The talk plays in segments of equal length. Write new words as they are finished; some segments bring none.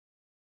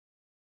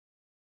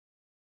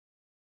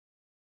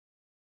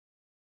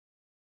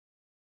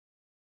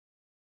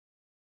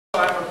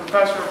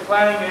Professor of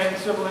Planning and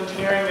Civil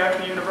Engineering at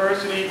the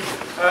university.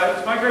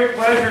 It's my great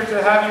pleasure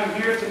to have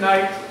you here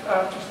tonight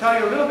to tell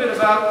you a little bit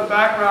about the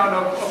background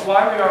of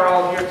why we are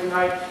all here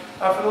tonight.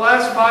 For the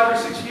last 5 or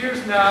 6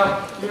 years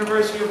now, the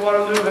University of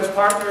Waterloo has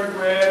partnered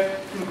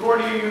with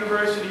Concordia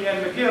University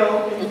and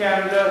McGill in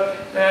Canada,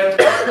 and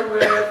together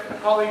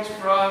with colleagues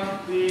from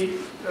the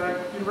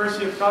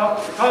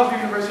Karlsruhe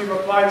University of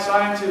Applied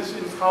Sciences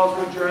in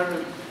Karlsruhe,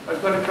 Germany. I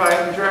was going to try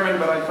it in German,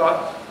 but I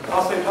thought,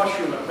 I'll say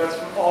Hochschule. That's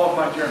all of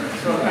my German.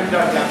 So I'm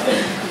done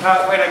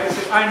now. Wait, I can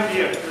say Ein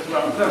Bier as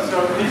well.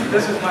 So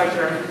this is my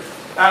German.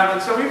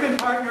 And so we've been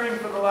partnering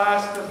for the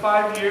last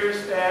 5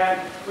 years,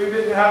 and we've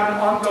been having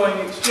an ongoing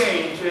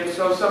exchange. And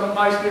so some of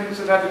my students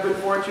have had the good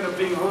fortune of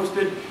being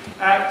hosted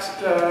at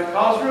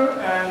Karlsruhe,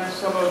 and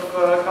some of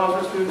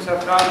Karlsruhe students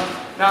have come.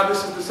 Now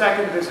this is the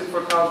second visit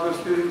for Karlsruhe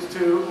students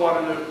to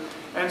Waterloo.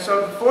 And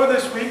so for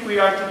this week we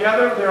are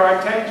together. There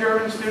are 10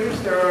 German students,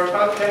 there are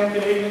about 10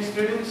 Canadian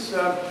students,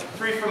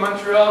 3 from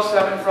Montreal,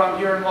 7 from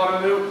here in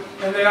Waterloo,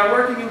 and they are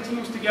working in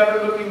teams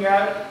together looking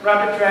at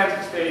rapid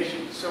transit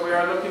stations. So we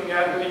are looking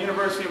at the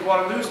University of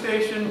Waterloo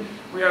station,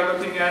 we are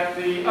looking at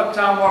the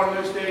Uptown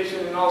Waterloo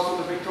station, and also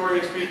the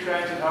Victoria Street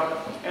Transit Hub.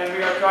 And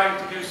we are trying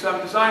to do some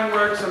design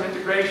work, some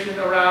integration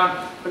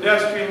around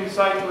pedestrian,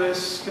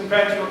 cyclists,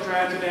 conventional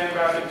transit, and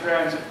rapid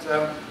transit.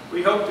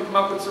 We hope to come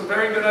up with some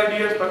very good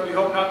ideas, but we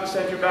hope not to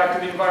send you back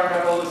to the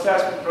environmental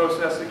assessment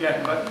process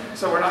again.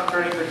 So we're not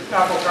turning the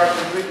apple cart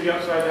completely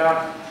upside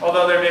down,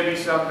 although there may be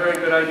some very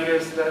good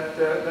ideas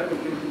that we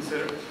can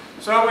consider.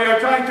 So we are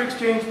trying to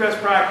exchange best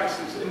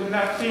practices, and in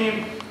that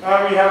theme,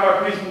 we have our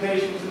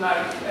presentation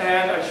tonight.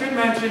 And I should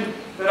mention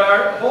that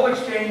our whole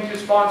exchange is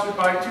sponsored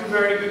by 2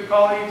 very good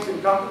colleagues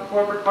and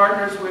corporate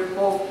partners with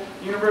both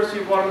the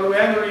University of Waterloo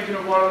and the Region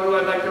of Waterloo.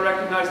 I'd like to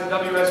recognize the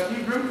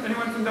WSP group.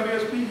 Anyone from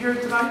WSP here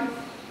tonight?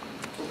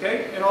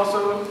 Okay, and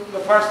also the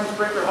Parsons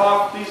Bricker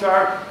Hoff. These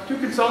are 2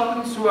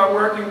 consultants who are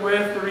working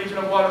with the Region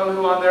of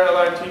Waterloo on their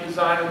LRT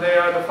design, and they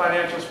are the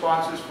financial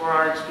sponsors for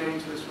our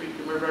exchange this week,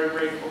 and we're very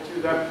grateful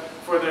to them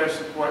for their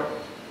support.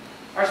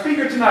 Our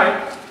speaker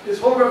tonight is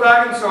Holger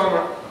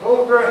Wagensommer.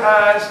 Holger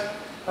has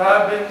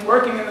been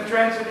working in the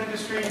transit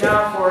industry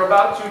now for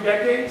about 2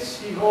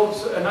 decades. He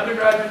holds an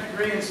undergraduate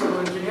degree in civil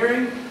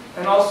engineering,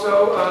 and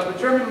also the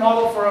German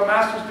model for a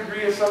master's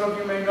degree, as some of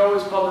you may know,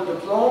 is called a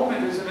diploma.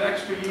 It is an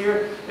extra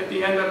year at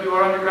the end of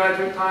your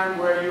undergraduate time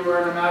where you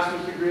earn a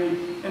master's degree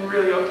in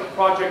really a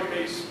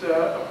project-based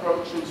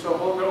approach. And so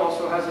Holger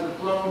also has a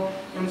diploma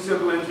in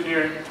civil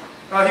engineering.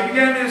 He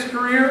began his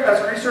career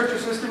as a research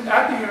assistant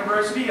at the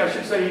university. I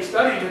should say he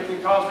studied at the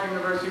Karlsruhe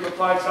University of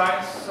Applied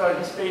Science.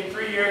 He stayed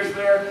 3 years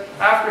there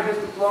after his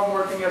diploma,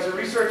 working as a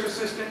research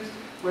assistant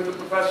with a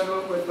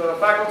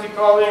faculty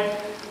colleague,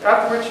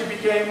 after which he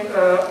became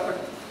a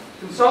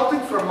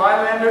consultant for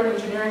Mylander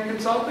Engineering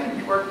Consulting.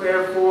 He worked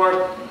there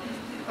for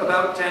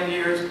about 10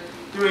 years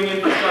doing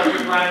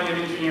infrastructure planning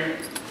and engineering.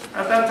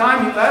 At that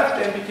time he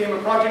left and became a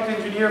project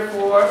engineer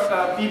for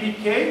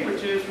BBK,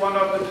 which is one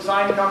of the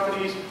design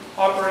companies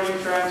operating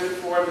transit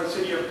for the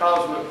city of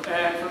Karlsruhe.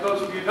 And for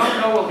those of you who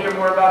don't know, we'll hear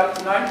more about it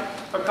tonight.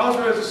 But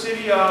Karlsruhe is a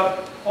city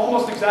of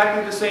almost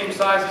exactly the same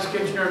size as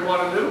Kitchener and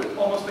Waterloo,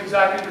 almost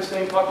exactly the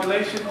same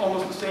population,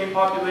 almost the same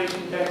population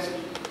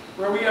density.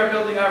 Where we are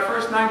building our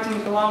first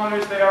 19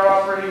 kilometers, they are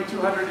operating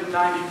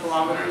 290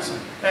 kilometers.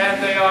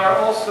 And they are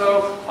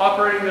also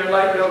operating their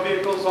light rail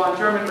vehicles on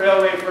German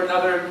railway for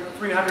another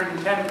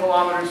 310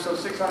 kilometers, so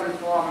 600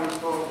 kilometers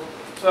total.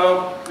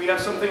 So we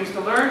have some things to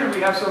learn and we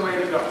have some way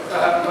to go.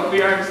 But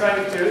we are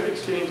excited to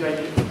exchange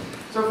ideas.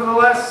 So for the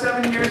last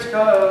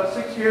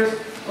 6 years,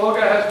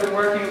 Holger has been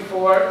working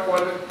for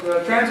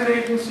the transit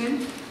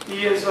agency.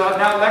 He is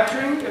now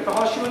lecturing at the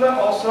Hochschule,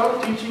 also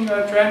teaching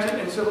transit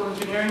and civil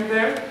engineering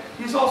there.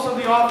 He's also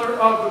the author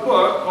of the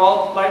book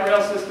called Light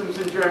Rail Systems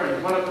in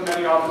Germany, one of the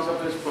many authors of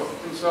this book.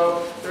 And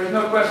so there is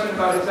no question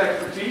about his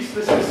expertise.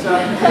 This is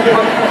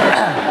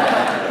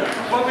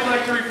what we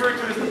like to refer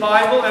to as the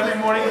Bible.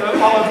 Every morning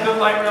all of the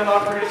light rail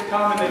operators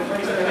come and they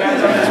place their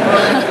hands on this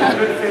book in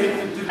good faith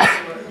and do this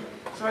work.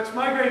 So it's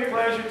my great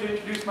pleasure to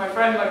introduce my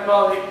friend, my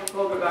colleague,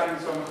 Holger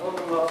Wagensommer.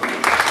 Holger, welcome.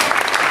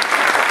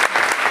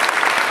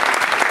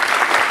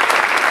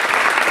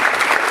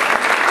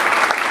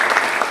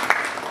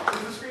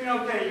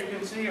 Okay, you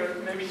can see, or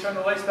maybe turn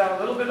the lights down a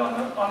little bit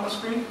on the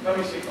screen. Let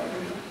me see.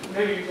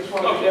 Maybe you just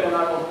want to begin and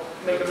I will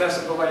make a mess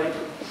of the lighting.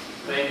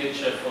 Thank you,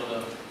 Chef, for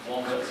the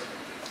warm words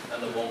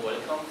and the warm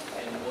welcome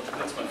in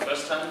Waterloo. It's my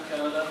first time in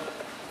Canada,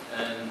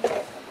 and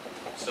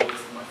so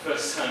it's my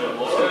first time in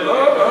Waterloo.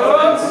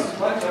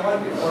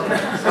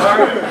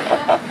 Sorry.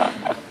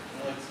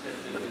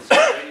 It's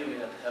great. We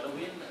had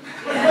Halloween.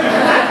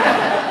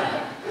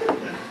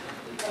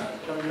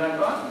 Coming back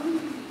on?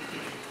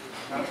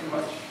 Not too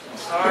much.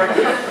 Sorry.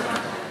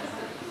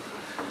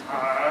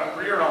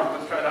 Rear on.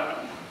 Let's try that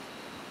one.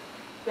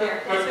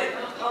 There. Oh,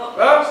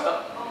 stop.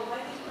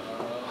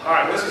 All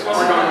right, this is what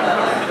we're going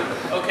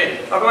with. Okay.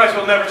 Otherwise,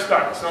 we'll never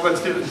start. So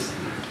let's do this.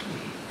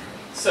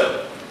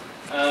 So,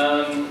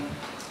 I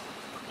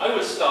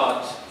will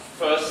start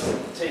first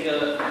take a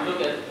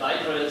look at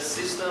light rail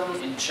system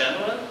in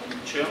general in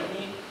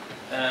Germany,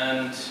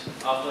 and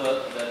after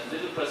that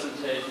little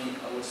presentation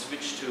I will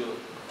switch to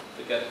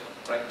get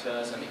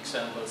practice and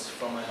examples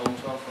from my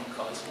hometown, from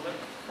Karlsruhe,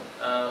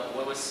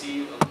 where we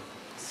see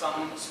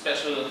some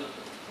special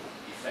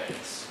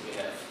effects we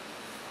have.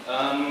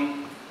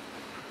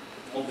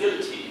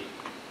 Mobility,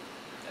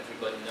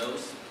 everybody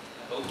knows,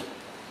 I hope,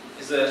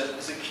 is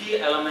a key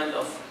element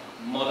of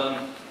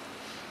modern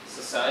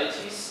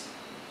societies,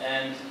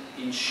 and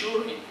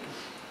ensuring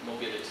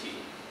mobility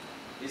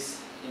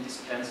is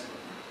indispensable.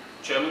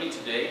 Germany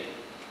today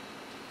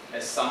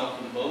has some of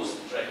the most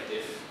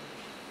attractive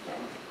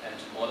and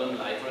modern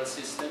light rail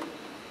system.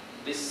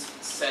 This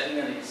setting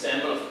an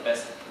example of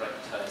best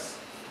practice,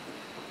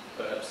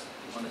 perhaps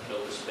on a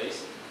global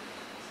space.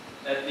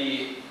 At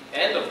the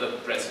end of the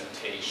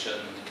presentation,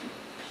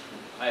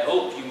 I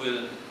hope you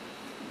will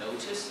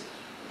notice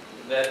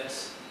that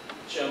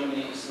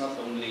Germany is not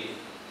only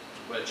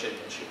World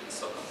Championship in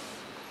soccer.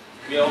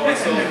 We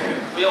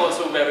are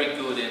also very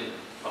good in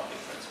public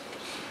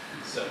transport.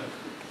 So.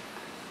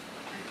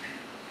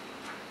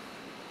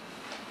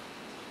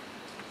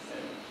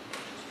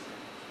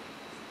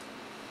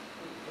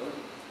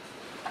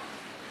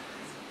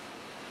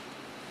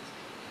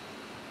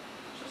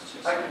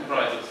 I can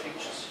write the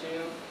pictures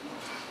here.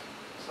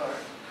 Sorry.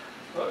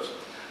 Close.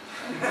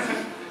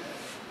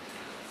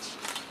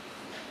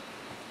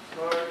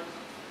 Sorry.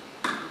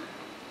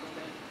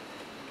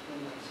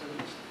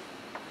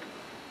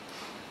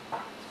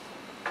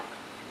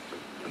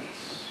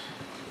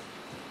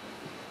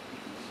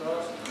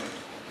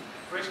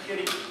 Where's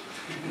Kitty?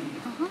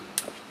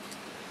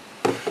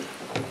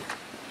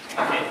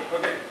 Okay.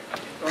 Okay.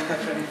 Don't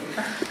touch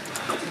anything.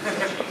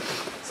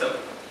 So,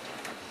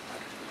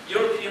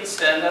 European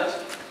standard.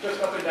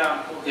 Just up and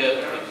down.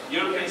 Yeah,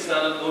 European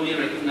standard only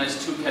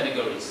recognizes two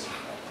categories: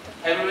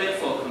 heavy rail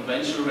for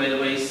conventional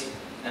railways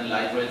and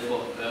light rail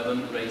for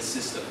urban rail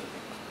system.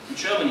 In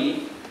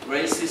Germany,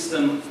 rail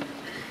system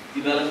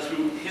developed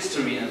through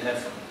history and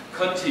have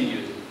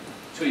continued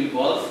to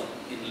evolve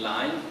in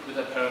line with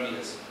their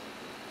parameters.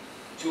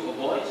 To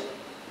avoid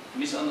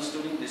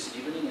misunderstanding this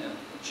evening and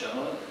in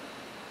general,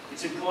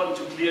 it's important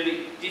to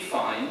clearly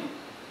define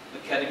the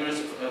categories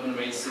of urban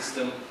rail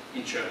system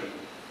in Germany.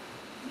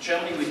 In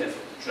Germany we have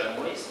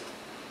tramways,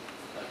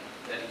 like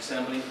that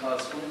example in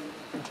Karlsruhe.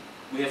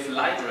 We have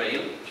light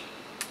rail,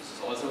 this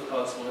is also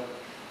Karlsruhe.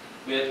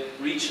 We have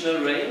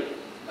regional rail,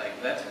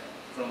 like that,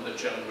 from the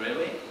German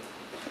railway.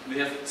 We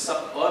have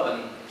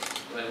suburban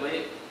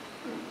railway,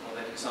 or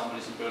that example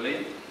is in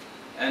Berlin.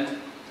 And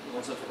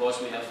also, of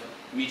course, we have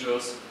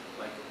metros,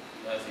 like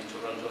we have in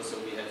Toronto, so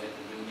we have it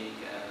in Munich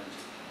and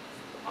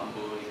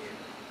Hamburg,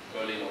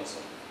 Berlin also.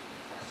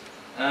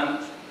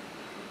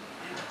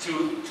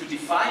 To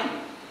define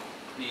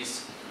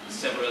these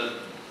several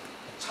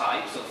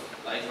types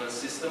of light rail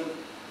system,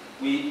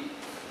 we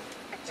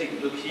take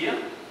a look here.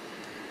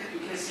 You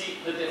can see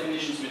the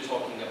definitions we're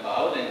talking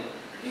about, and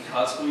in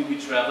Karlsruhe we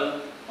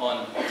travel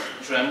on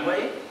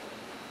tramway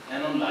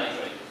and on light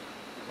rail,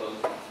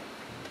 both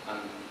on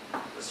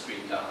the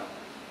screen down.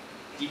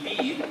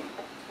 DB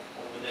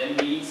over there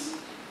means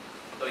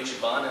Deutsche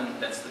Bahn, and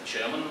that's the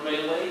German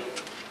railway,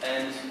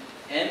 and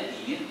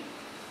NE,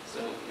 so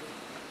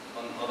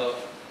on other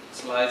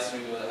slides we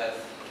will have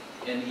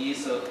NE,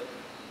 so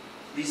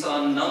these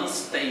are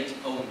non-state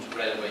owned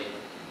railway,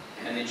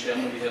 and in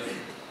Germany we have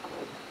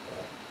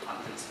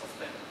hundreds of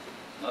them.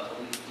 Not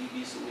only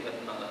DB, so we have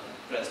another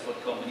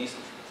transport companies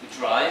who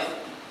drive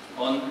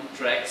on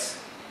tracks,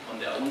 on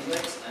their own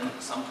tracks, and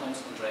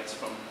sometimes on tracks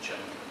from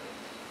Germany.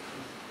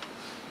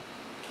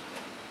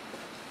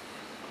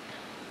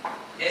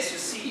 As you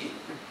see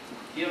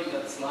here on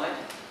that slide,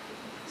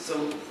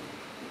 so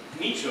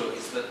metro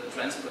is the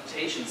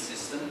transportation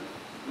system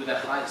with the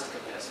highest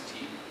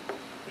capacity,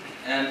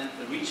 and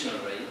the regional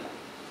rail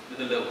with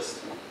the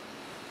lowest.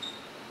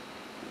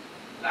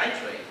 Light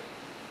rail,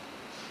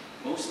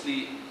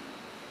 mostly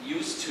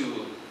used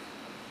to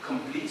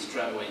complete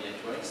tramway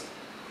networks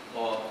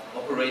or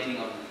operating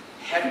on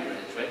heavy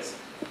rail tracks,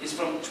 is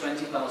from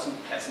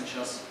 20,000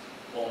 passengers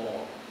or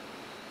more.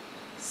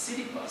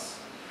 City bus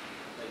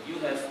that you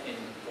have in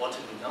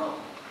Waterloo now,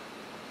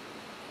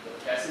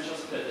 the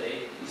passengers per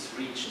day is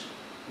reached.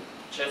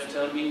 Jeff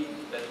told me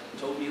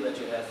that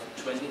you have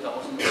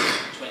 20,000,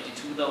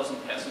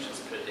 22,000 passengers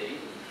per day,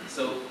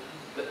 so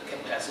the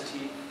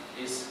capacity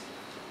is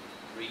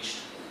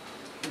reached.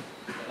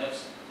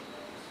 Perhaps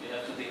you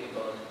have to think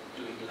about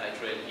doing light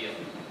rail here.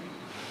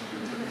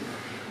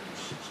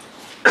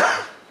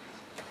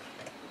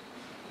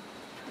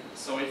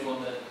 Sorry for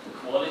the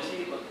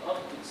quality, but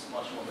it's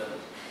much more better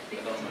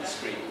on my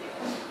screen.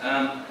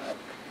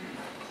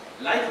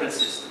 Light rail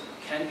system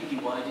can be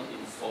divided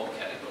in 4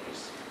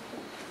 categories.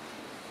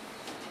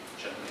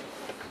 Generally,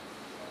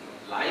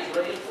 light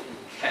rail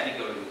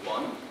category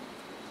 1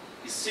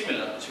 is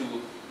similar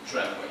to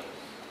tramway,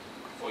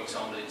 for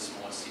example in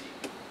small city.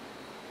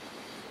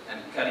 And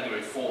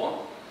category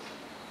 4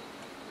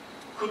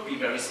 could be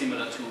very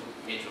similar to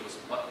metros,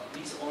 but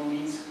these all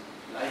means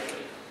light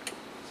rail.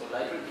 So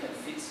light rail can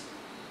fit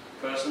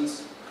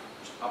persons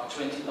up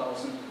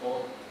 20,000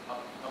 or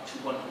up to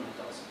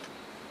 100,000.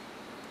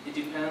 It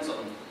depends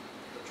on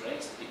the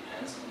tracks, it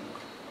depends on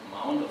the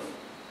amount of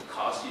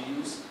cars you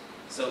use.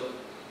 So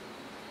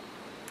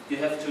you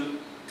have to,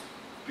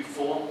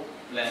 before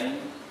planning,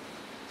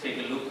 take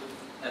a look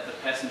at the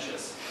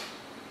passengers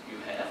you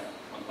have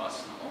on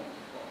bus now, or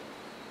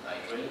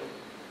light rail,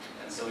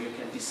 and so you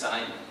can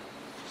design.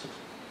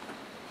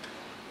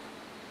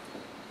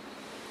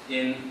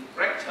 In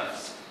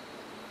practice,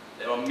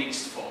 there are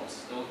mixed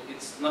forms. So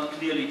it's not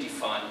clearly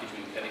defined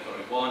between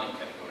category 1 and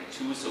category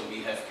 2, so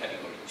we have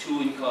category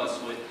 2 in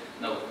Karlsruhe.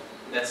 No,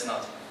 that's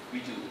not we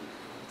do.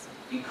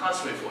 In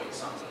Karlsruhe, for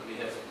example, we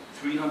have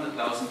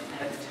 300,000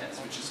 inhabitants,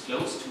 which is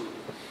close to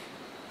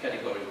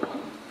category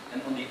 1.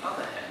 And on the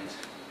other hand,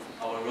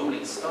 our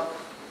rolling stock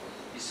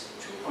is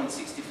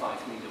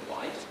 2.65 meter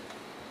wide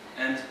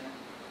and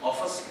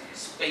offers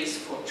space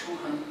for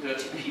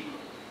 230 people.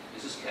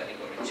 This is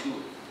category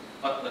 2.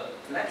 But the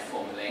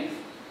platform length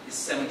is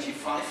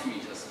 75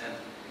 meters, and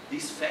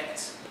these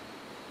facts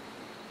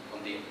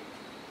on the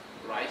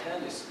right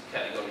hand is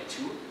category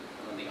 2,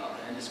 and on the other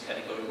hand is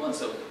category 1.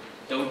 So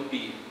don't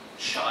be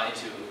shy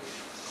to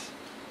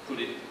put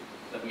the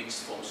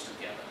mixed forms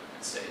together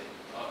and say,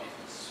 oh, if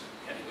it's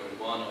category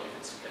 1 or if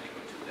it's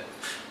category 2, that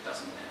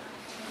doesn't matter.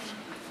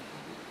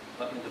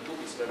 But in the book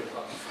it's very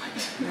hard to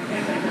find.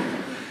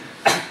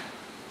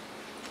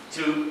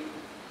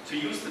 To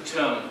use the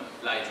term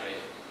light rail,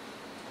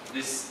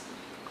 this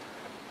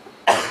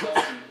is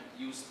often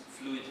used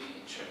fluidly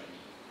in Germany.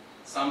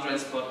 Some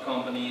transport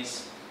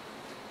companies,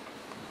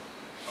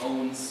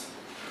 owns,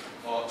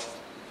 or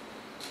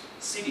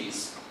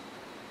cities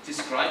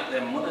describe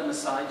their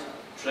modernized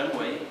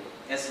tramway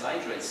as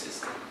light rail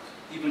system,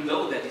 even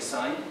though their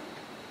design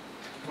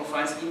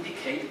profiles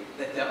indicate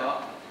that there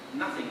are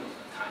nothing of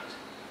the kind.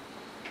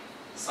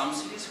 Some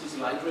cities whose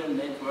light rail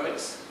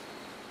networks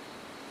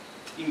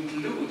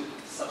include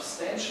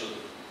substantial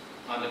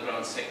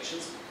underground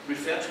sections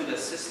refer to their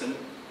system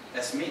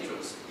as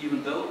metros,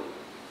 even though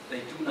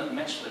they do not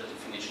match the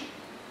definition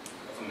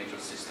of a metro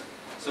system.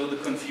 So the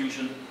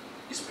confusion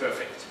is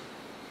perfect,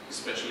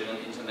 especially on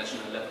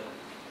international level.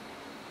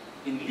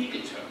 In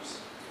legal terms,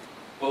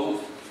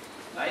 both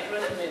light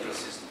rail and metro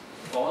system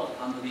fall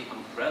under the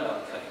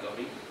umbrella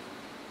category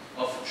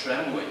of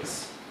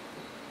tramways,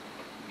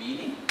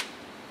 meaning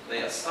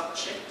they are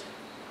subject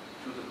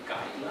to the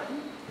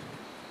guideline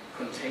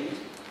contained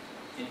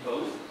in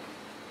both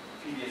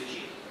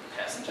PDFG,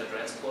 Passenger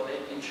Transport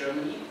Act in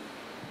Germany,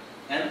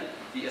 and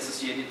the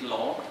associated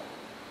law,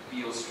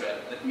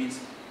 BO-Strat, that means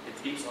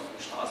Betriebs- und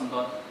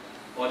Straßenbahn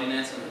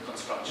Ordinance and the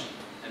construction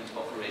and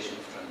operation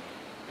of tramway.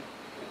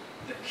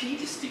 The key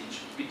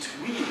distinction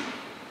between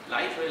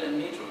light rail and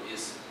metro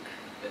is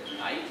that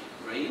light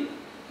rail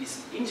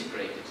is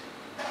integrated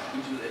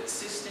into the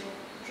existing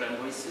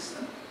tramway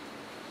system,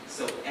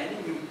 so any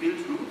new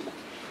built route,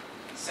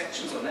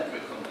 sections or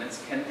network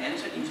components can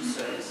enter into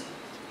service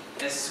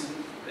as soon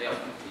as they are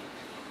complete.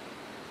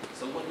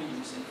 So what we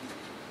use in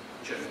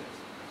Germany.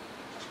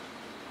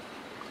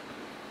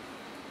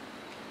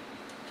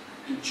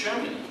 In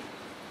Germany,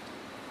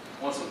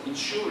 also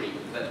ensuring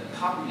that the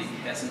public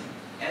has an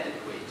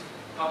adequate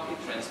public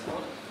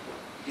transport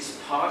is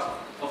part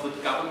of the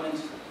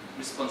government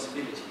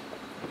responsibility.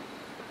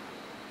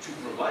 To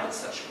provide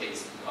such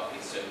basic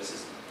public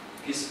services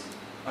is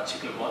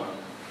Article 1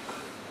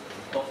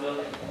 of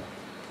the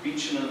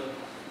regional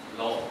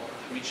law,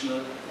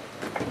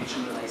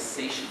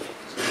 regionalization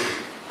act.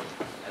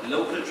 And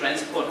local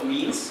transport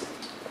means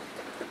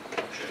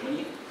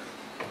Germany,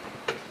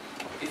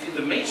 if in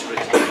the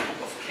majority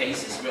of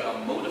cases where a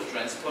mode of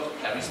transport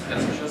carries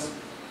passengers,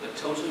 the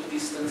total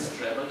distance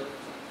traveled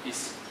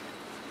is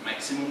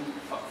maximum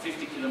of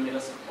 50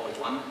 kilometers or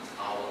 1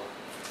 hour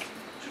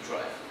to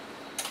drive.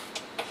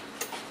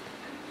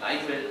 And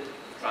light rail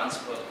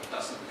transport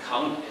doesn't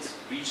count as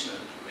regional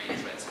rail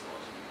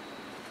transport.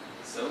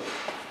 So,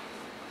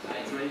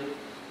 light rail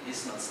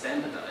is not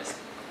standardized.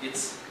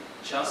 It's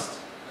just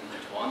an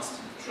advanced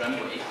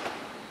tramway.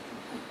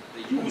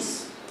 The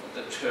use of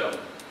the term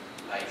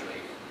light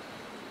rail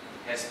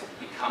has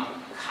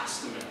become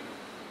customary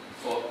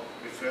for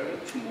referring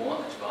to more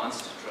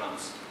advanced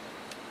trams,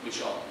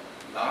 which are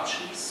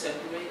largely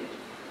separated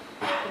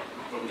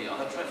from the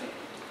other traffic.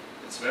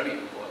 It's very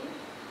important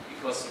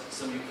because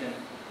so you can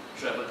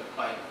travel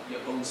by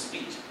your own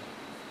speed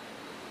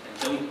and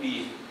don't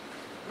be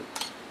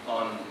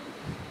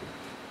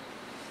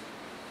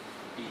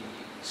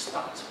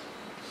stopped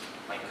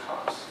by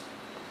cars.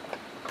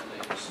 And they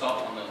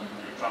stop on a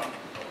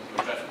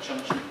traffic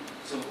junction,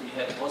 so you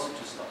have also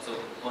to stop. So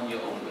on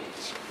your own way,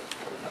 it's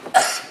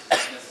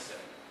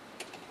necessary.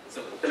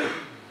 So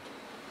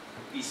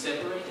be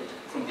separated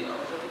from the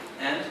other traffic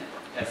and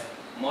have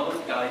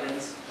modern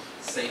guidance,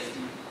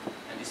 safety,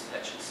 and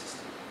dispatching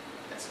system.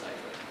 That's light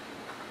rail.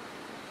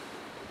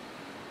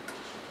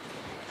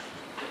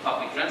 The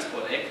Public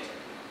Transport Act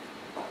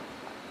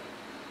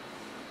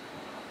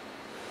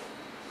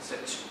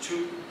set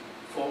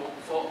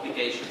four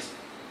obligations.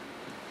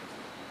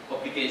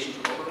 obligation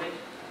to operate,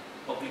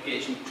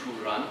 obligation to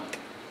run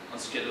on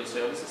scheduled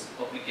services,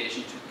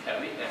 obligation to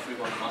carry,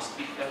 everyone must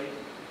be carried,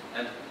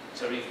 and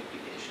tariff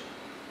obligation.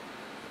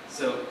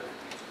 So,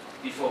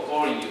 before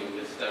boring you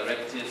with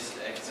directives,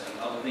 acts, and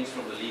other things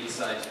from the legal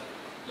side,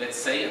 let's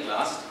say at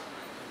last,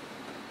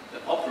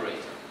 the operator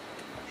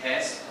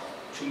has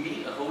to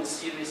meet a whole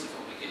series of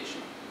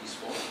obligations, these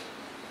four,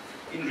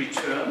 in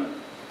return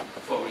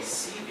for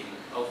receiving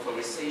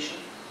authorization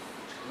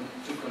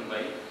to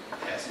convey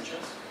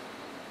passengers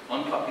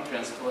on public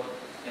transport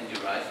and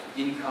derive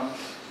income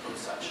from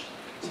such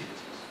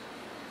activities.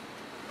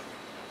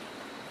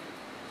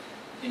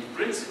 In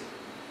principle,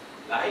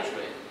 light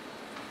rail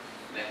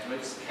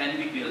networks can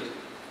be built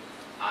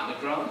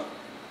underground,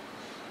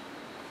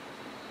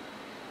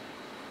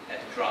 at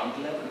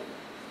ground level,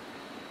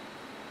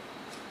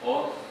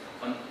 or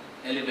on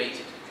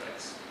elevated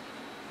tracks.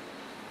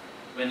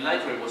 When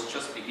light rail was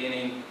just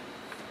beginning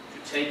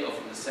to take off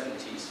in the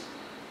 70s,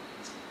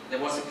 there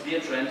was a clear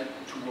trend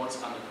towards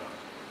underground.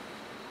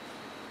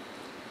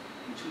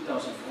 In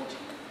 2014,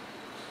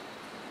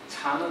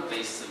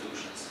 tunnel-based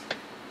solutions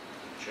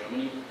in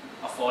Germany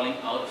are falling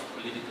out of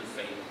political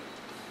favor,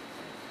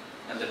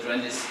 and the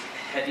trend is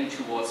heading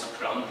towards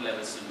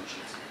ground-level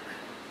solutions.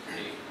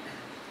 Okay.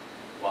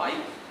 Why?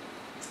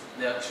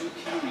 There are two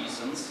key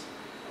reasons.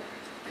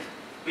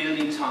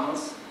 Building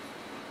tunnels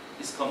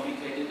is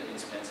complicated and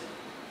expensive.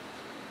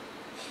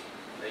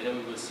 Later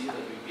we will see that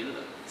we build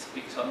a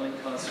big tunnel in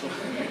Karlsruhe.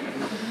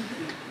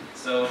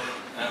 So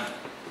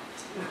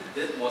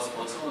that was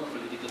also a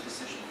political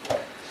decision.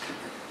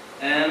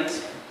 And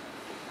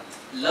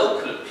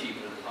local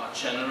people are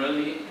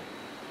generally,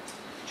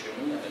 in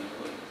Germany, I don't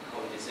know how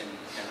it is in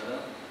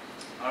Canada,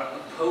 are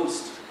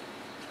opposed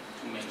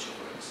to major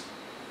works.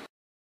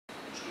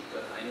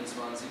 Stuttgart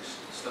 21,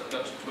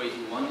 Stuttgart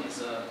 281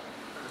 is a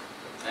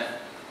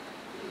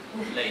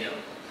later.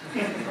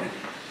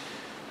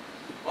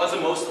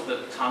 Also, most of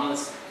the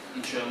tunnels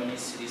in Germany,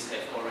 cities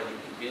have already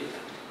been built,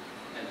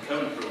 and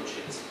current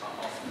projects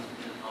are often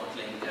in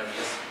outlying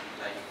areas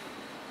like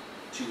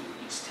to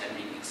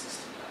extending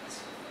existing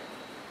lines.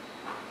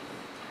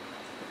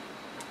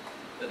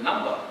 The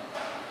number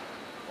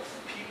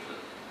of people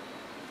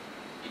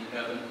in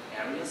urban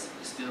areas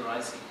is still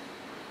rising,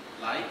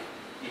 like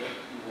here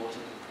in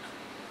Waterloo.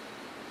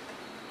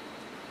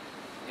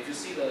 If you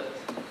see the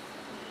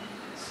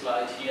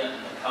slide here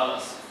and the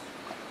colors,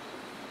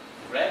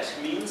 red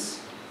means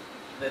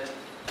that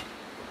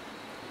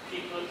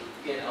people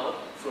get out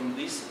from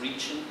this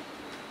region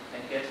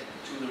and get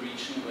to the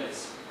region where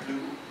it's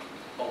blue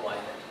or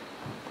violet.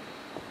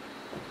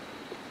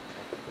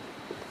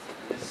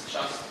 And this is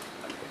just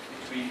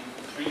between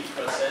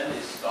 3%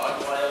 is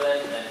dark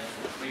violet and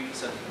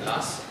 3%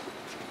 plus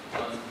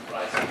on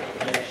rising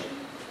population,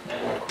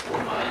 and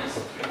minus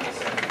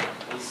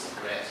 3% is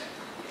red.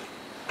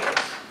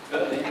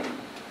 Berlin is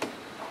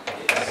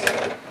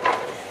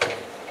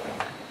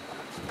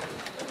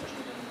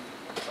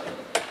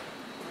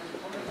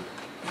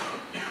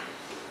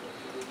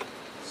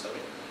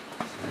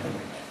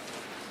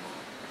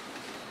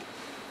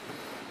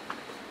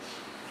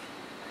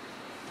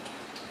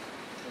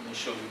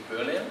show you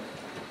Berlin.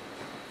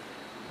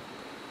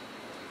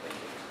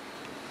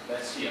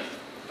 That's here,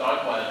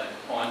 dark violet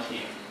point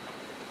here.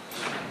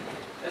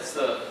 That's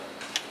the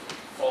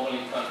formerly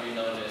country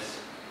known as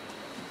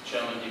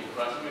German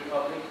Democratic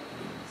Republic.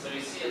 So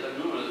you see at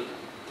the rural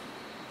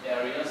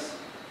areas,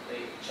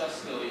 they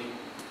just go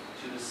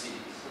into the cities.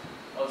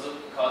 Also,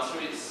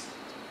 Karlsruhe's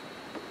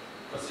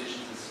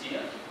position is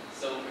here.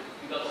 So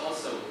we got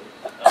also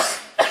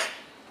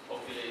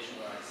population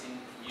rising,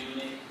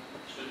 Munich,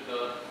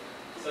 Stuttgart,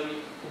 so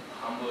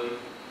Hamburg,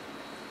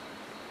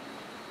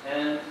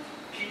 and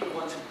people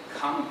want to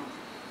come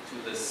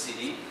to the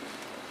city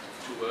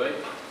to work,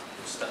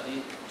 to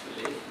study,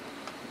 to live,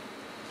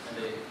 and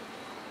they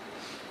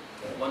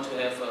want to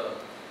have a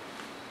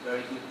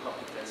very good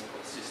public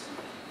transport system.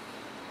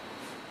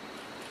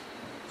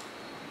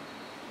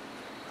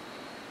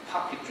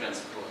 Public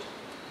transport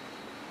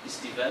is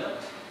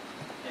developed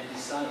and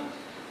designed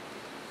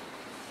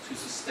to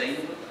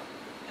sustainable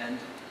and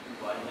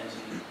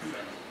environmentally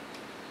friendly.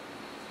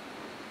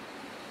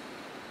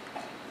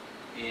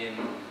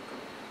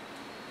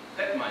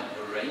 That mind,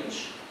 a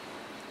range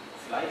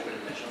of light rail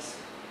measures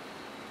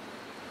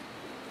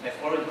have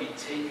already been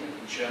taken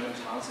in German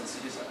towns and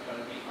cities are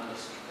currently under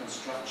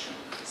construction.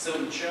 So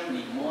in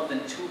Germany, more than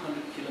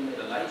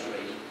 200-kilometer light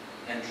rail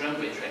and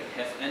tramway track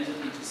have entered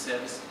into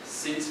service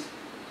since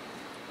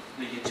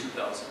the year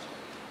 2000.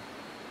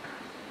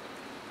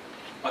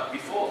 But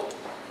before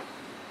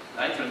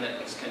light rail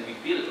networks can be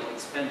built or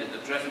expanded, the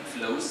traffic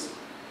flows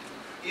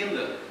in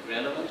the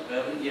relevant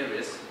urban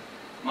areas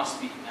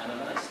must be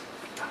analyzed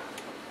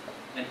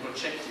and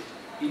projected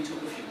into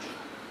the future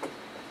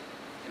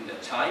in the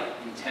type,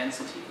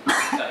 intensity,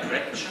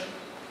 direction,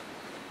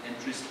 and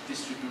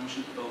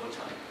distribution over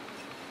time.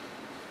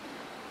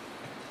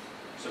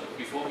 So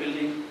before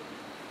building,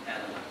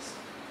 analyze.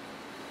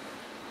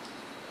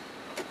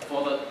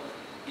 For the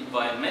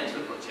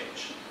environmental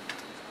protection,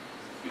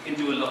 you can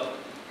do a lot.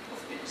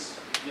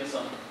 Here are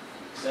some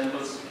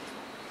examples.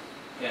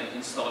 You can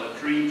install a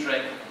green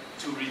track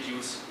to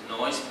reduce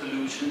noise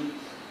pollution.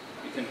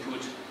 You can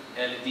put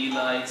LED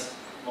lights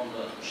on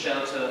the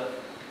shelter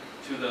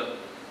to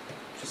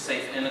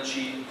save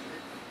energy.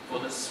 For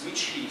the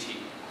switch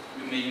heating,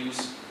 you may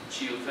use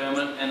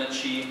geothermal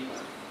energy,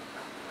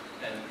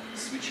 and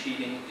switch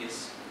heating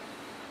is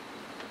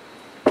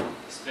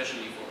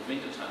especially for the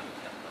winter time in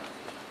Canada.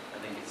 I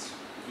think it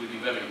will be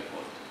very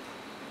important.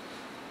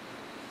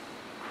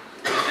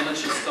 The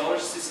energy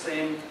storage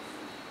system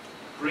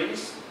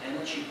brings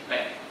energy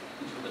back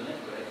into the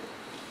network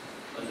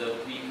when the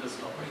vehicles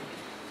operate.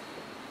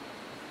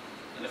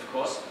 And of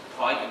course,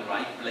 park and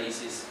ride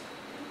places,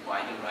 and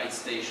bike and ride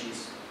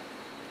stations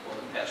for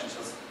the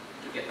passengers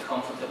to get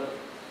comfortable,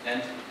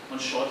 and on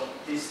short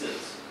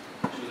distance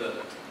to the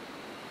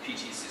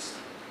PT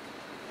system.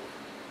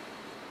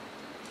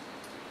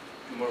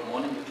 Tomorrow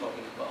morning we're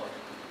talking about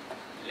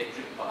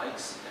electric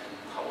bikes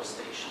and power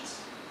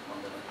stations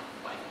on the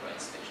bike and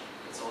ride station.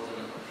 It's also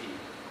an opinion.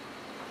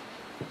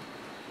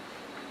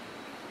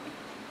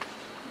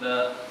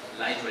 The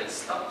light rail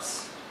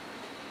stops,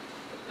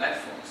 the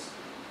platforms,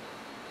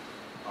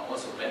 are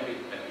also very,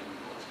 very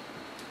important.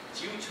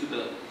 Due to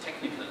the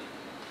technical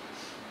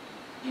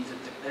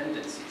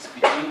interdependencies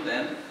between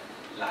them,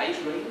 light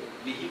rail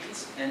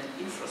vehicles and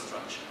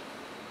infrastructure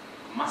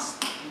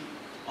must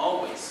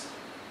always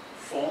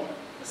form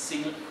a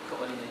single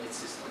coordinated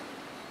system.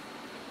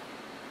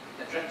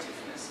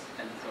 Attractiveness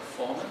and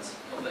performance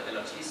of the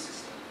LRT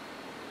system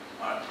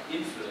are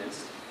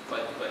influenced by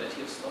the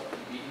quality of stop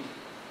between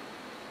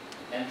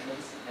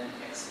entrance and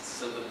exits.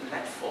 So the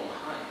platform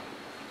height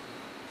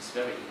is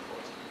very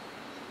important.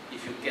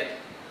 If you get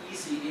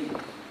easy in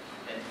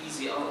and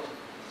easy out,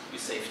 you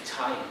save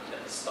time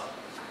at the stop.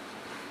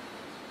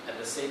 And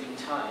the saving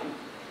time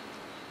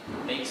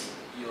makes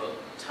your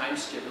time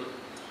schedule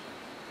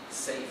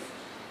safe.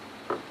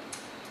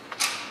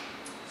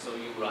 So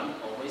you run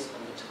always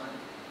on the time.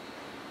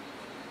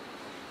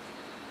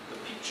 The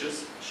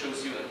pictures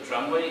shows you a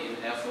tramway in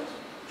Erfurt,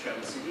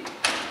 German city.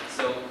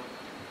 So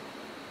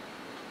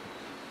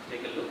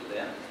take a look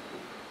there.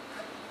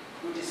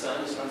 Good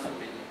design is not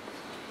forbidden.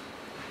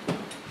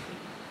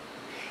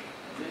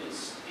 A little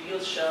steel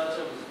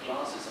shelter with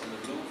glasses on the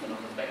roof and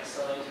on the back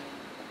side.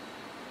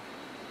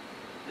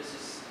 This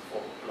is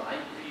for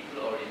blind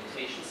people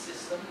orientation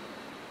system.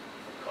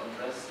 The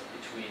contrast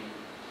between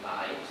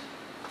light,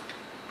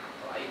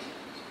 bright,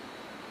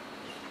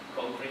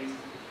 concrete,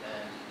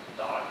 and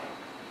dark.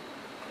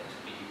 And to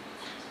be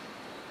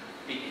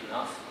big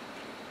enough.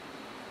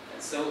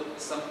 And so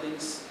some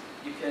things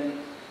you can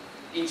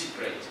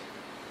integrate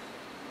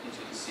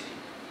into the city.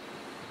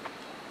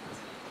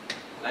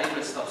 Light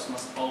rail stops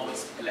must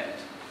always blend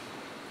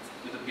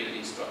with the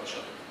building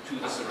structure to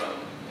the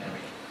surrounding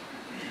area.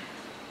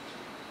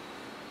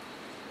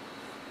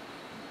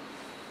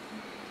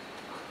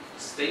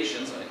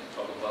 Stations I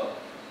talk about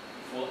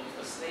before,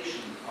 the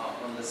station are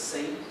on the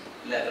same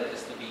level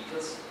as the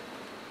vehicles.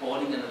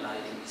 Boarding and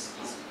alighting is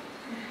easy.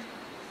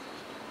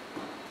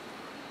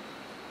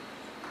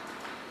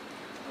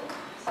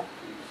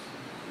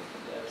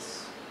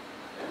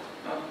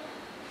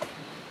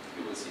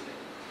 You will see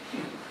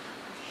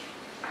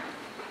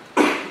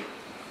that.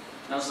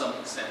 Now some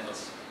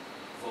examples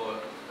for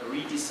a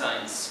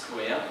redesigned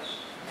square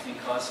in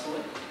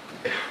Karlsruhe,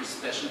 with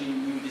specially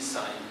new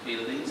designed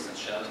buildings and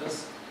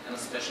shelters, and a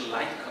special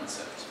light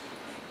concept.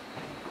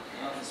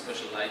 The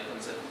special light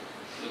concept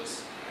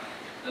looks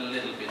a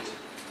little bit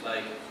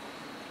like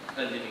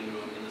a living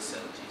room in the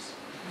 70s.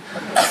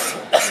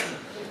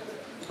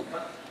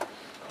 But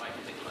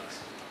architect likes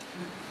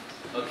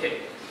it. Okay.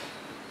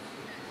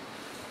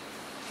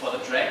 For the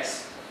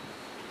tracks,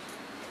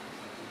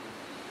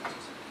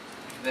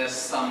 there's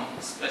some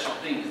special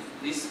thing.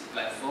 This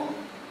platform,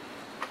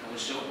 I will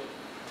show.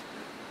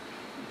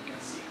 You can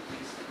see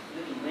these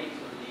little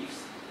maple leaves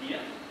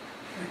here.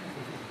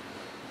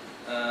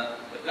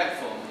 The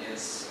platform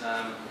is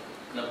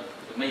the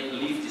maple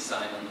leaf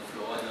design on the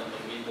floor and on the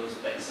window's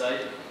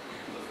backside.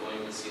 The floor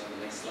you will see on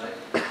the next slide.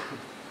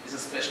 It's a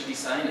special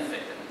design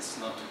effect, and it's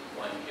not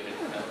why I'm here in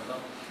Canada.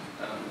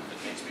 It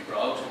makes me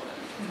proud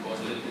and of course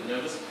a little bit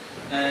nervous.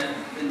 And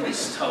in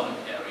this town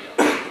area,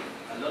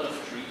 a lot of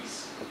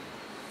trees.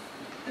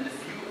 And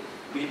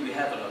we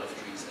have a lot of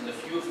trees, and a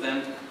few of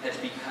them had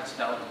to be cut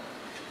down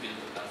to build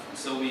the platform.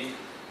 So we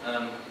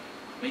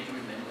make you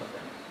remember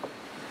them.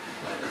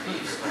 By the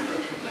leaves on the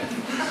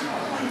platforms.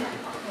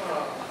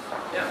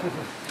 Yeah.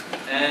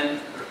 And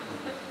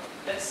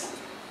let's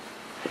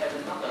have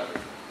another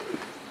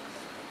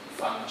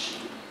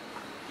function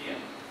here.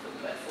 The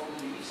platform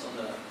leaves on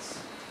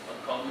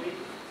concrete.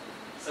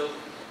 So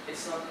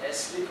it's not as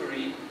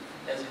slippery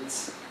as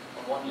it's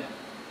on one level.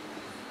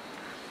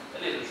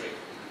 A little trick,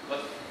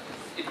 but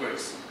it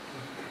works.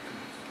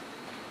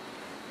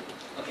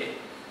 Okay.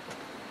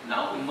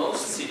 Now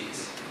most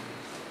cities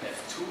have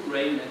two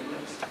rail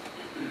networks.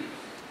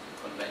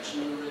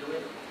 Conventional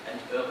railway and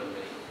urban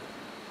rail.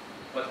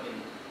 But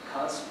in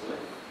Karlsruhe,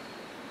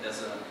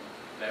 there's a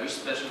very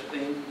special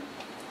thing.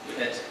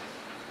 We had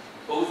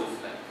both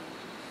of them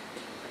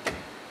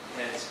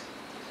had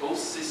both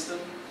system,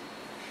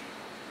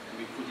 and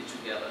we put it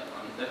together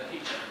on that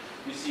picture.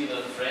 You see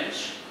the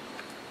French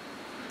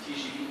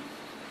TGV,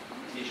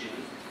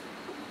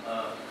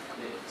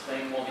 the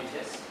train more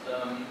vitesse,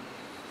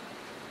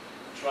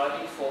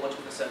 driving forward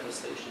to the central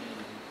station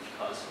in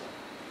Karlsruhe.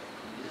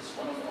 And this is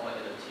one of our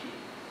LRT.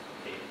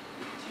 Okay,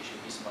 the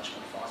TGV is much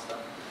more faster,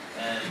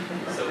 and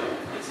so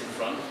it's in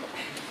front.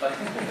 But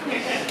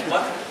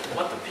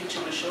what the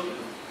picture will show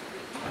you,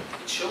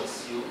 it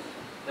shows you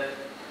that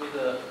with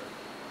a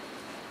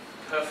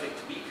perfect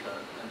vehicle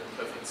and a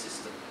perfect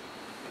system,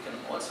 we can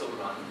also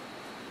run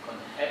on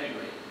heavy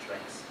rail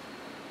tracks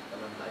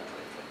and on light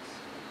rail tracks.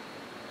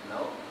 And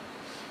now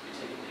we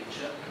take a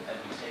picture and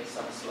we take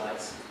some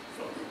slides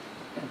from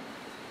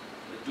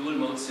the dual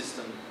mode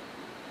system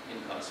in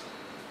Karlsruhe.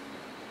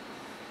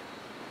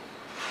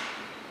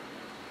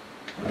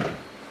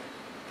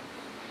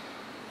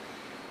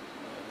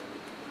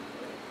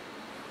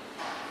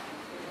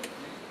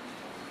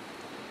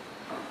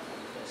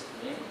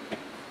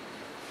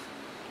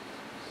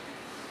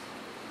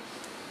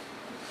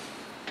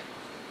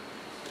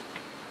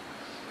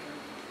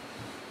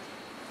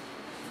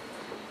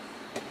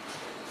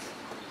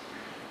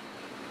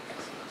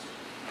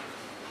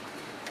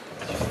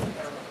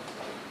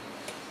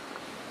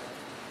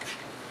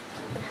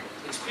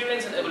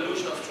 Experience and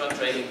evolution of tram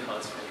training in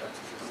Karlsruhe.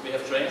 We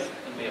have trains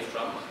and we have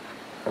tram.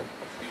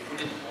 We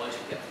put it all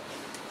together.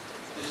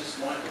 This is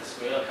Market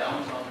Square,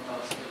 downtown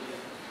Karlsruhe.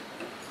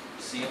 You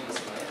see on the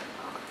slide.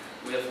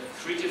 We have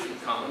 3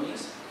 different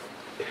companies.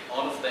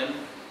 All of them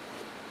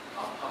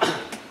are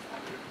public.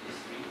 These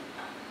 3.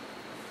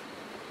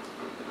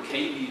 The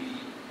KVV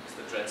is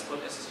the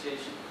Transport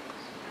Association.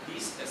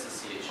 This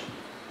association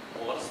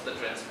orders the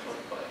transport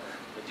by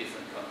the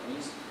different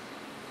companies.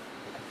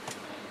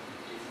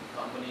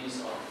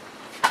 Companies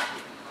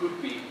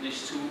could be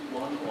these 2,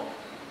 1 or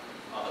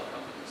other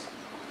companies.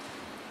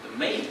 The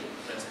main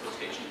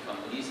transportation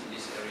companies in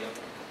this area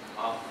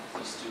are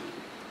these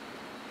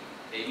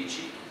 2.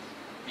 AVG,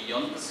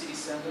 beyond the city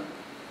center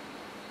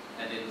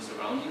and in the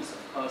surroundings of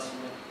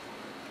Karlsruhe,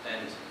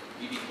 and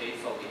VBK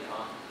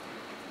VGH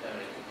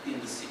in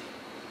the city.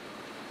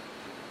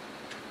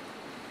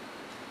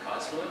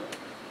 Karlsruhe,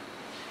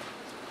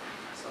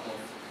 some of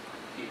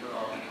people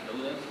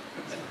know them,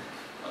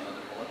 under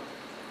the board.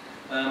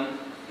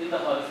 In the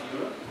heart of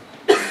Europe,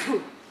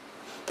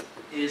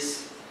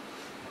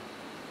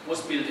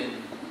 was built in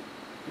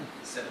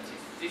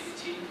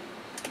 1715.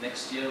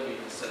 Next year we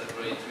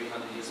celebrate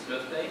 300 years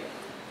birthday,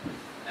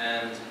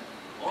 and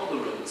all the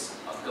roads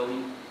are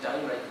going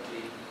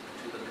directly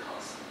to the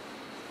castle.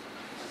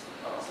 This is the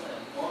castle,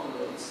 and all the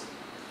roads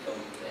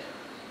going there,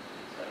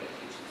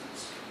 directly to the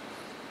street.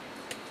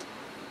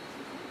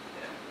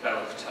 Yeah,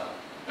 Baroque town,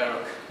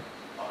 Baroque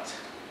art.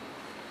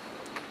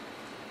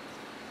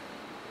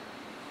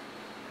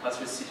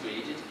 Karlsruhe is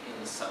situated in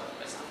the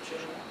southwest of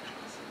Germany.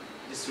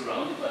 It is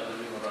surrounded by the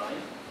river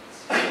Rhine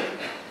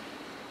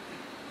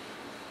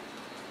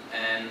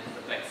and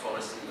the Black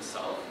Forest in the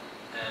south.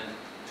 And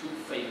 2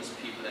 famous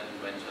people and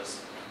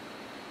inventors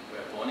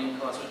were born in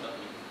Karlsruhe, not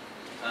me.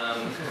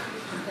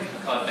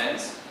 Karl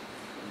Benz,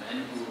 the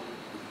man who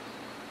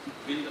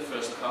built the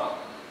first car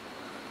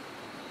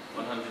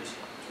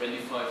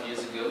 125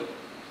 years ago,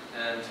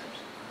 and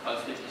Carl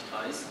Friedrich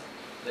Theis,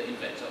 the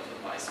inventor of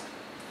the bicycle.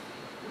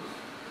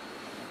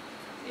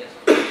 Yes,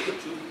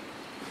 2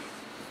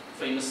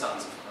 famous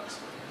sons of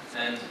Karlsruhe.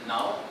 And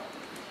now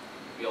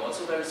we are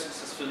also very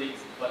successfully,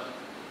 but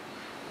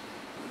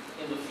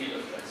in the field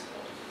of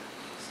transport,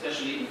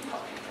 especially in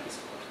public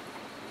transport.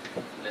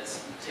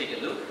 Let's take a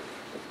look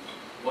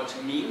what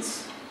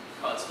means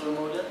Karlsruhe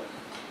model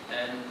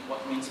and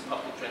what means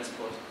public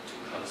transport to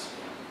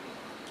Karlsruhe,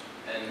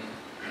 and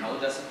how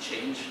does it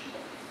change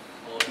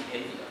our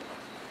behavior.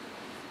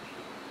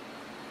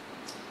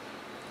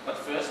 But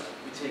first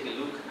we take a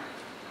look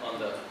on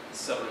the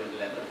sovereign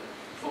level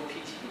for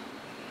PT.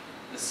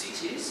 The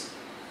cities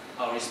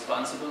are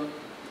responsible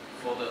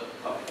for the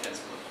public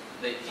transport.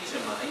 They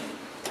determine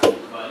the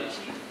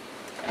quality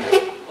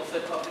of the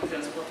public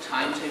transport,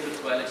 timetable,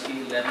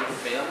 quality, level,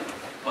 fare,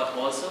 but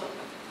also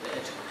they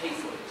had to pay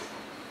for it.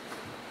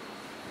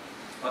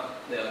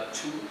 But there are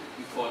 2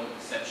 important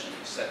exceptions.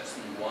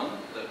 Exception 1,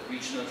 the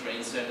regional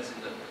train service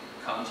in the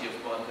county of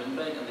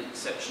Baden-Württemberg, and the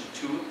exception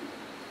 2,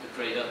 the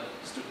greater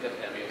Stuttgart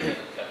area in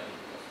the capital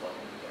of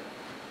Baden-Württemberg.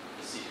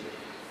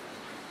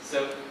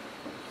 So,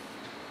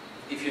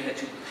 if you had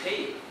to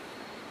pay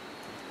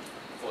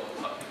for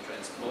the public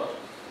transport,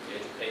 you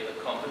had to pay the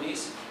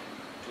companies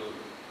to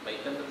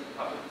make them the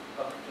public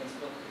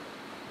transport.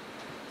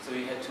 So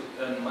you had to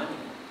earn money,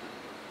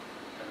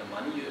 and the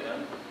money you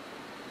earn,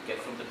 you get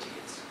from the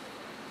tickets.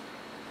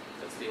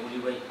 That's the only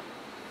way.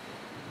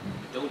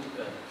 You don't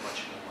earn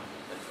much more money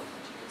than from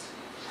the tickets.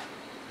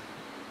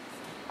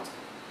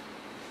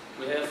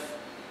 We have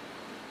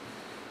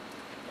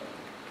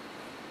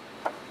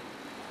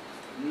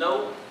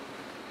no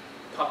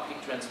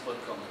public transport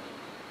company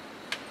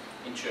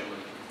in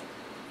Germany,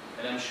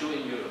 and I'm sure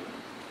in Europe,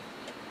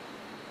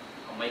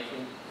 are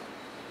making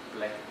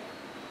black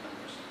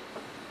numbers.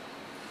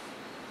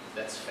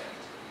 That's fact.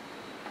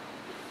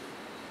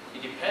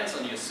 It depends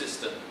on your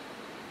system.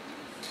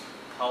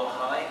 How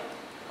high,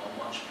 how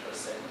much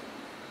percent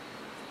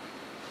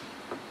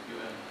you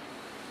earn.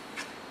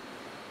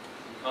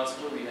 In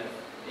Karlsruhe we have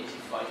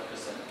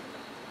 85%.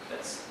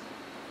 That's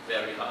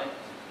very high.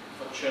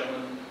 For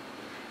German,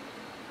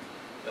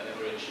 the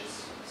average is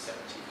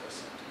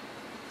 70%.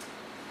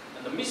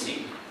 And the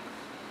missing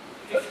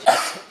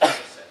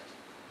 50%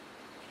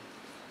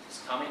 is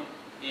coming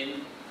in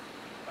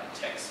by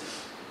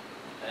taxes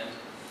and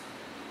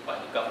by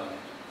the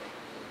government.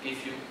 They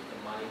give you the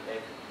money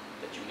back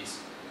that you miss.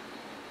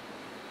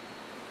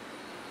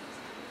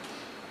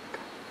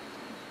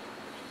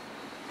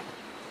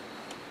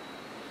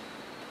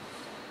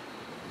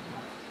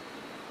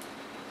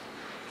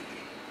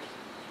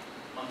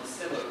 On the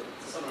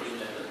suburban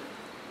level,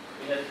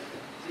 we had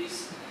these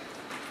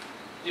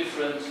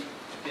different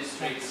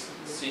districts,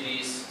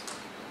 cities.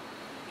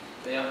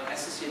 They are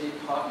associated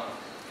partners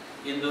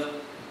in the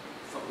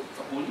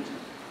Verbund,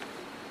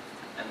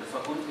 and the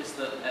Verbund is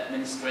the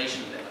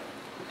administration level.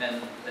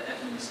 And the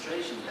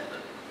administration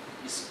level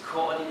is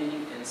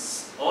coordinating and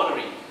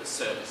ordering the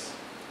service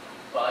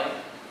by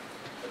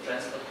the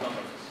transport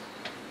companies,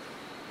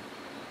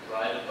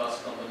 private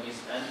bus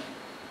companies, and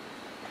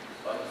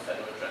by the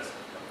federal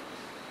transport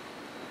companies.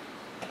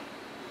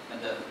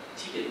 And the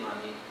ticket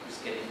money is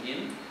getting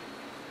in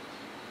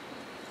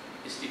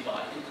is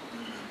divided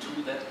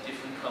to that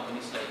different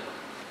companies later.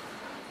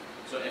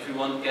 So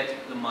everyone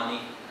get the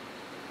money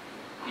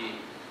he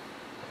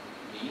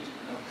need.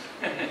 No?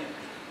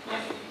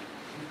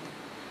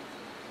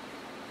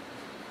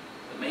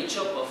 The main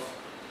job of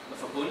the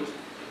Verbund,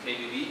 the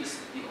KBW, is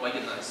the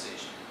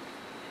organization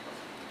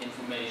of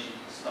information,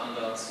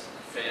 standards,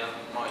 fair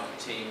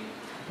marketing.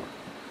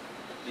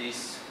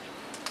 These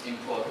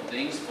important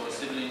things for a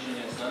civil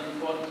engineer is not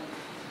important,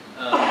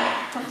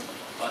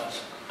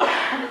 but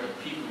the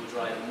people who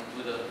drive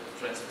with a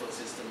transport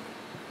system,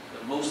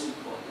 the most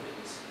important thing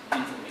is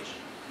information.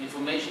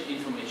 Information,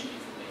 information,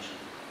 information.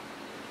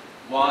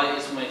 Why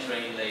is my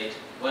train late?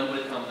 When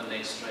will come the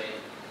next train?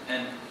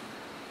 And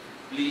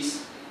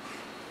please,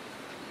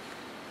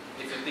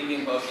 if you're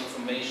thinking about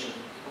information,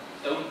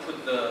 don't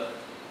put the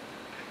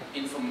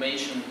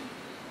information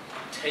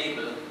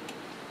table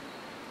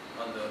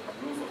on the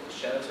roof of the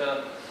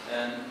shelter,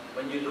 and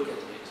when you look at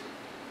it,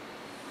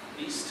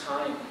 this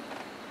time you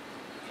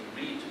can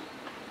read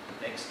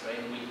next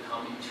train will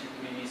come in 2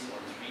 minutes or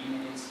 3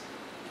 minutes,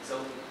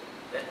 so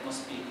that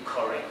must be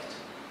correct.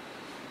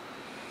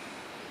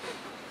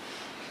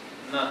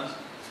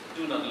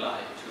 Do not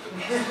lie to the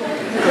customer.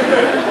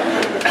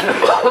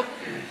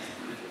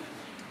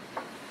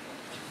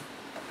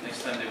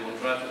 Next time they won't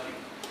drive with you.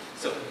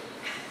 So,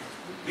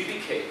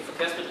 VBK,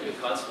 Verkehrsbetriebe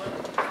Karlsruhe,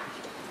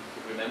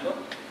 remember,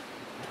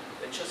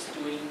 they're just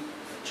doing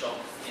a job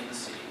in the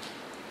city.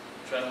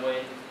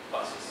 Tramway,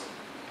 buses.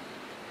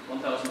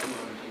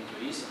 1,200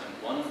 employees, I'm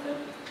one of them,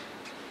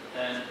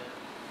 and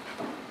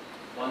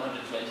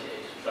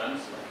 128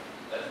 trams,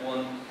 that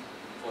one,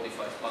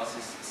 45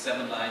 buses,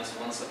 7 lines,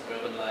 1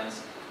 suburban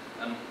lines.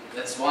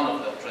 That's one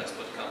of the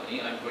transport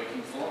company I'm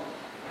working for,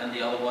 and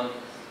the other one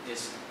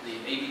is the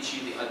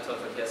ABG, the Alta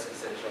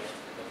Verkehrsgesellschaft,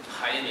 the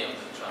pioneer of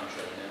the tram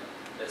train.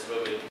 That's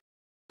where we're.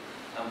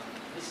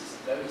 This is a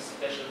very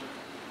special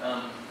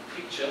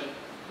picture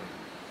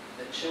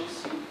that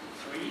shows you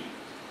 3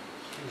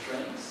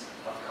 trains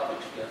are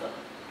covered together.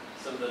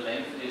 So the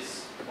length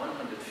is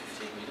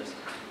 115 meters,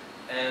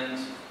 and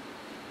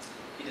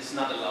it is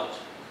not allowed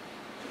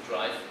to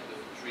drive with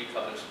 3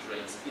 covered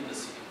trains in the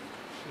city.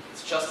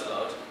 It's just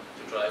allowed to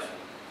drive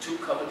 2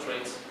 covered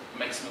trains,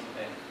 maximum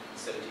length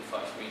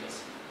 75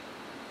 meters.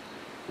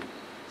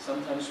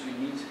 Sometimes we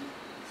need 3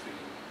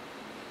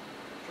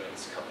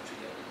 trains covered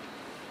together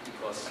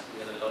because we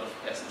had a lot of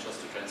passengers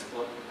to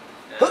transport,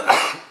 and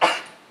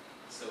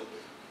so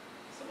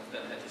some of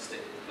them had to stay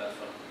at the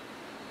platform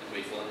and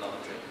wait for another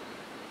train.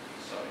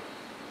 Sorry.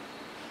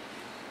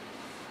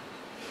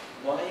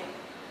 Why?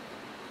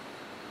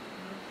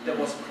 There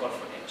was a call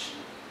for action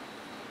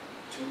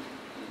to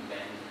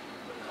ban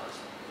the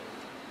Karlsruhe.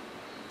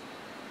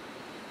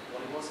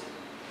 What was it?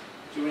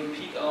 During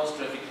peak hours,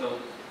 traffic flow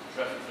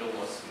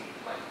was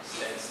like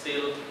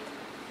standstill.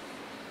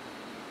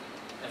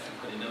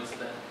 Everybody knows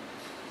that.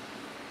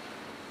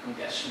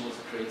 Congestion was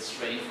a great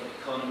strain for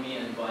economy,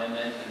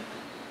 environment, and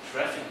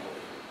traffic volume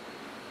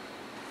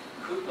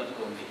could not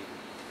only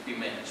be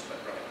managed by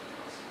private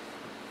cars.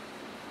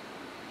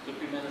 Could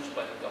be managed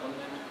by the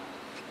government,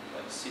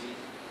 by the city,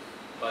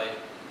 by a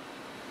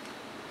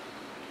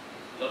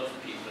lot of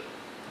people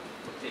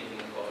who are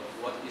thinking about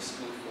what is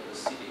good for the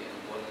city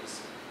and what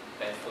is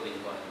bad for the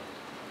environment.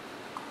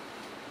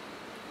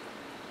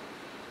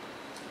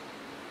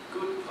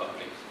 Good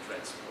public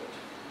transport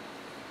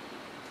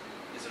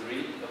is a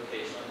real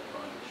vocational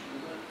advantage. We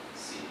will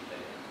see it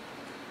later.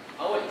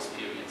 Our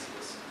experience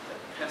is that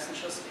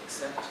passengers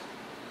accept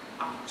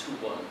up to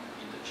 1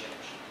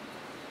 interchange.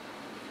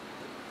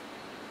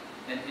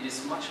 And it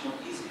is much more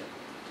easier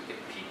to get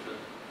people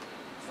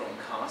from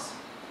cars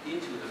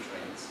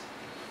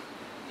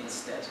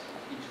instead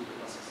into the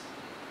buses.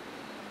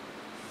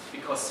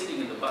 Because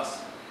sitting in the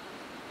bus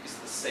is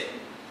the same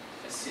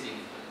as sitting in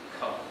the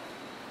car.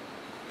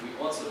 We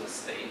also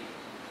stay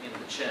in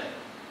the chair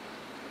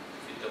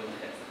if you don't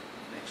have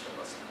an extra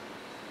bus.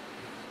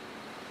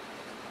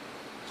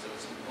 So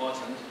it's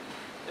important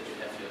that you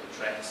have your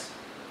tracks,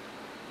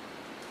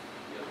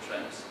 your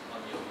trams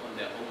on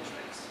their own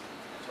tracks.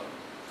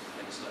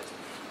 Next slide.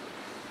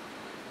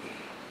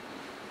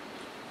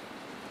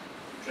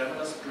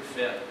 Travelers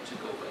prefer to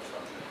go by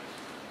tram trains,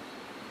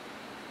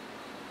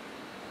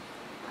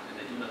 and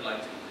they do not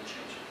like to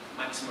interchange.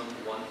 Maximum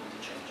one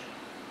interchange.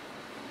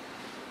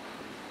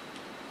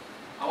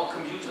 Our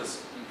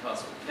commuters in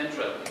Karlsruhe can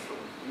travel from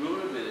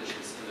rural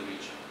villages in the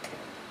region,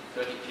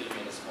 30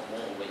 kilometers or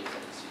more away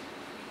from the city,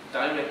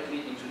 directly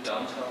into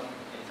downtown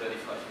in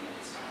 35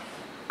 minutes.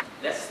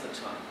 That's the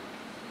time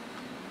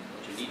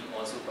what you need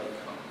also by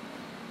car.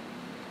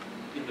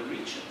 In the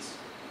regions,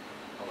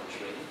 our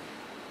train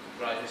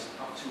drives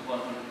up to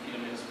 100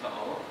 kilometers per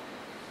hour,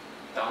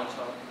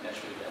 downtown,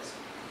 naturally less.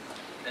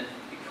 And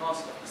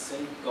because of the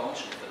same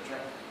gauge of the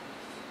track,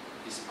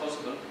 it's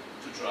possible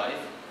to drive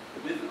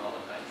with our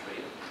light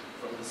rail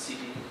from the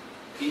city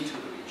into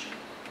the region.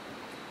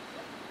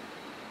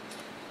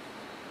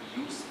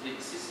 We use the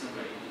existing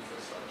rail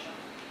infrastructure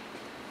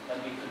and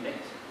we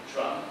connect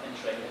tram and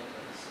train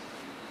networks.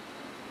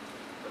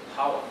 The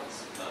power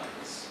supply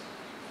is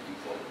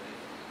important.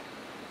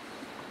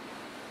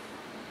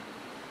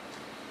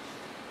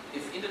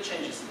 If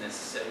interchange is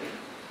necessary,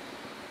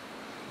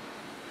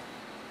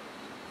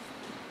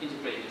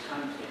 integrated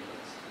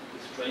timetables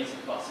with trains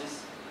and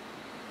buses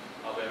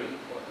are very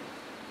important.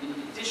 In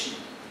addition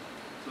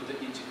to the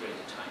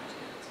integrated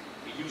timetables,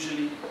 we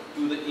usually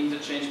do the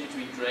interchange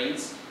between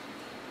trains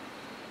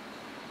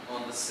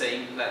on the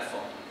same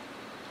platform.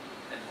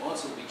 And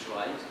also we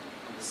ride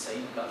on the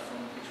same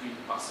platform between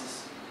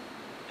buses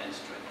and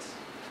trains.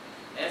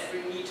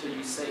 Every meter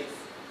you save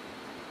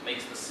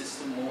makes the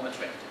system more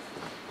attractive.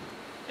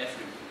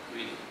 Every meter,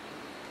 really.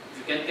 If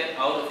you can get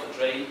out of the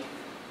train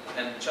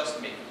and just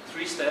make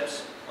 3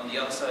 steps on the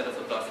other side of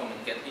the platform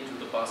and get into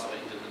the bus or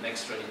into the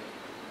next train,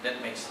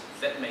 that makes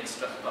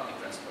public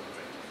transport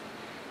attractive.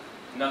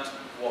 Not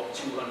walk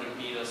 200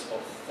 meters or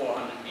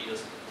 400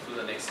 meters to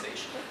the next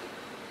station.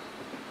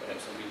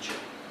 Perhaps a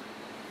wheelchair.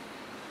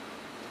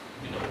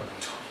 You know what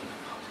I'm talking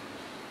about.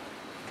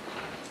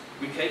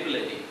 We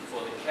calculated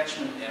for the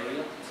catchment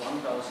area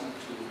 1,000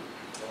 to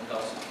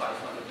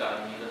 1,500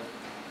 diameter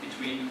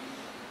between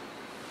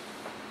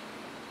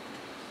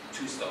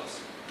 2 stops.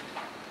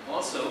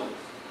 Also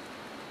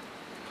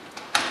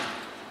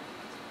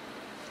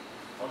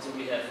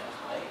we have a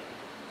high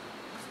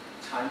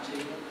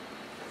timetable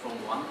from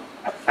 1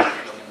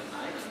 o'clock in the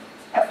night,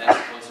 and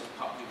that's also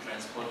public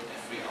transport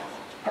every hour.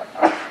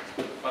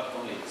 But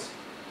only this.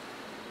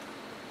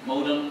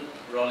 Modern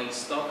rolling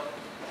stock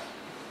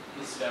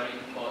is very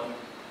important.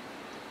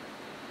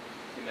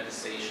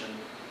 Climatization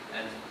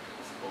and,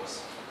 of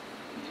course,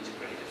 an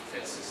integrated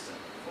fare system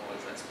for all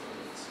transport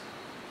modes.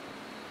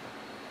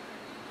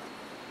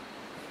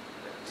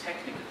 The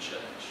technical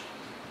challenge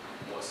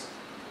was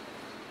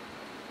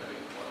very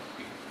important.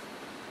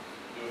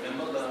 You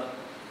remember the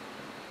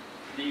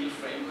legal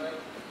framework,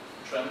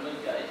 tramway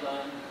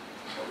guideline,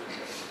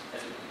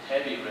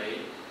 heavy rail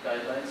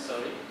guideline,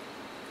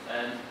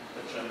 and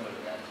the tramway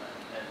guideline.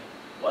 And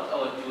what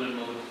our dual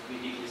mode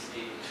vehicle is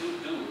able to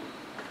do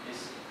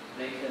is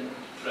they can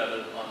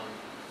travel on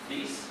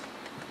these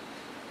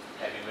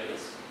heavy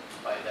rails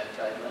by that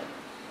guideline,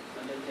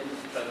 and they can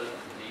travel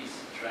on these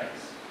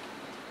tracks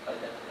by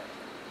that guideline.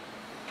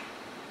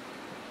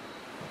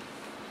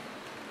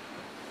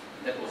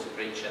 That was a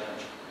great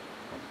challenge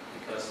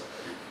because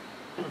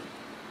the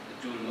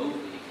dual mode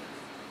vehicle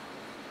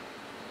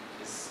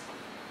is,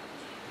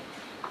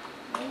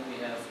 now we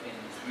have in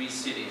 3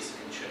 cities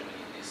in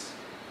Germany this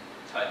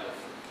type of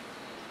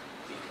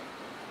vehicle.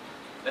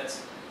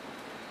 That's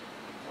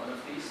one of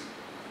these,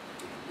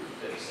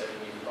 37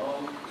 meters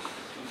long,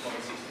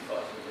 2.65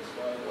 meters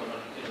wide, 100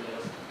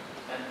 kilometers,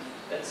 and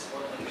that's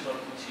what I'm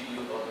talking to you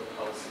about the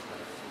power supply.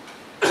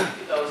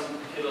 50,000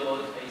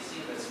 kilowatt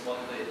AC, that's what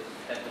they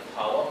had the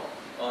power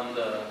on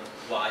the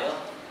wire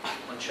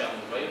on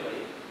German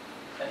railway,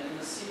 and in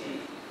the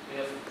city we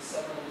have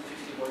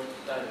 750 volt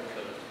direct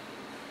current.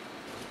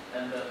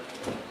 And the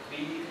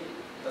vehicle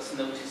does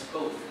notice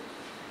both.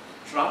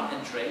 Tram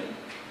and train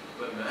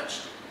were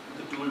merged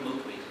with the dual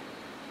mode vehicle.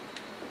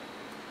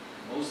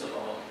 Most of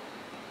our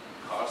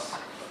cars,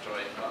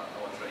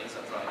 our trains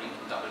are driving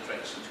in double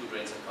traction, 2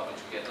 trains are coupled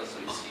together, so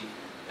you see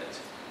that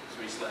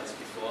 3 slides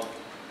before.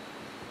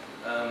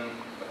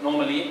 But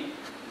normally,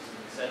 this is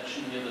an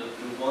exception here, the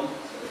blue one.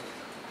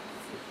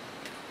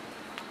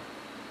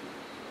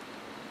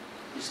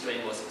 This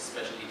train was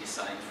especially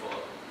designed for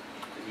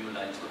the new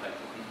line to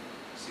Heilbronn,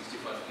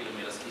 65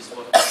 kilometers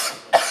eastward,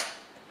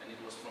 and it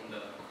was from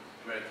the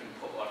American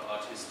pop art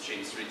artist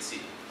James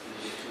Ritchie in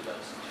the year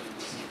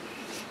 2002.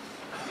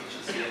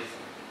 Pictures here.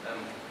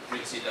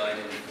 Ritchie died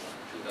in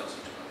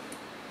 2012.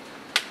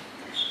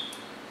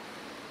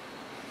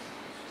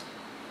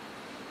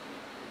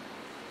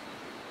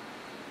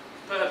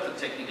 the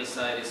technical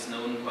side is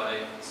known by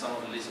some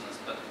of the listeners,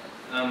 but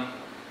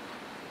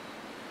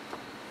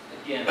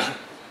again,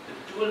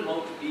 the dual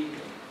mode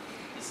vehicle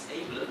is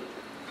able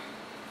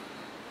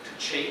to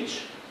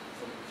change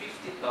from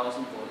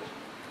 50,000 volt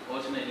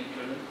alternating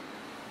current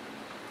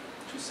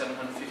to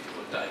 750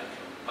 volt direct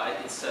current by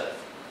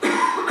itself.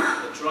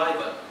 The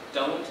driver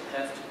don't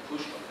have to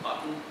push a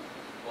button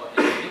or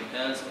anything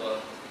else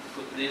or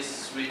put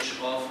this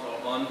switch off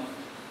or on.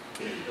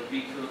 The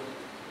vehicle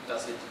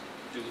does it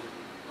do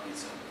on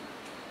its own.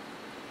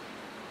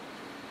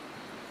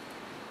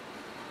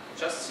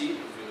 Just see, if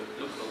you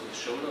look over the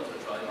shoulder of the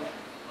driver,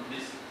 on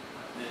this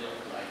little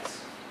lights,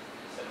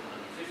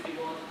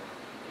 750 watt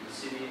in the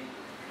city,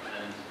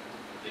 and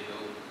they go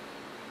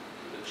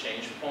to the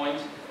change point.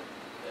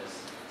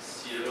 There's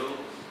 0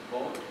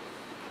 volt, 200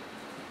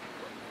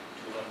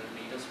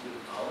 meters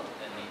without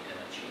any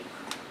energy,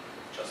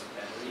 just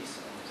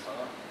batteries on the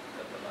car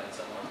that the lights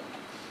are on,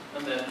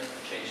 and then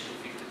change to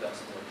 50,000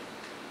 volt.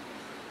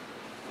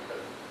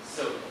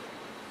 So,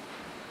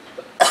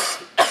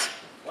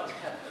 what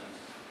happened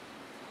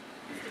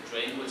if the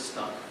train will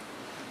stop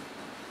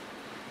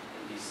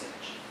in this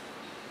section?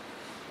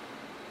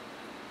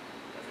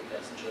 Every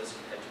passenger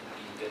had to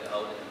get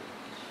out and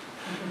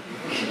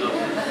no,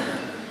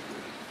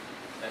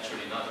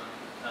 naturally not.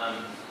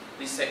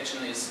 This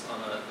section is on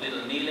a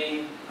little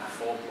kneeling,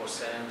 4%,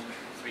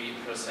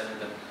 3%,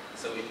 and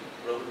so it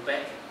rolled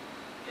back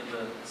in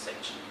the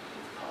section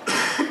with power.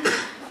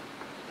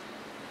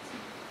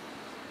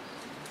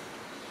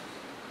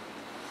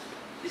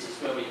 This is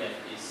where we have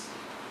this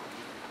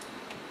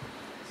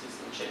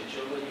system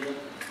changeover here,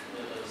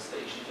 near the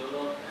station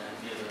door and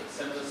near the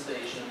center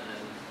station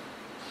and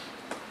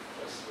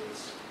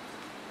westwards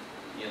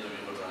near the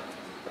river Rhine.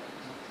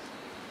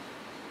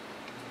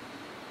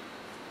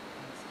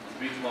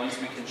 3 points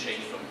we can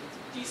change from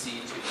DC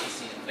to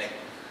AC and back.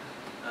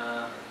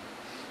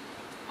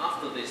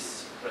 After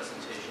this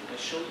presentation, I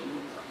show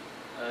you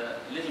a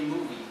little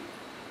movie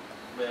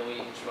where we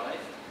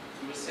drive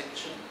through a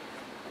section.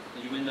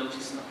 You will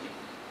notice nothing.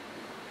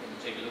 You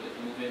can take a look at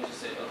the movie and just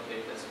say, okay,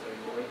 that's very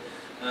boring.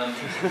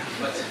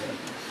 But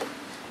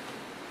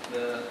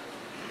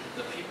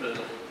the people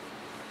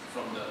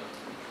from the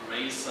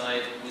rail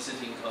side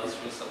visiting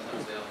Karlsruhe,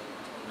 sometimes they are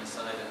on my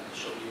side and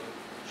show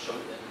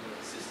them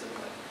the system.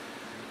 Like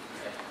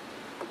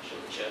I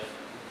showed Jeff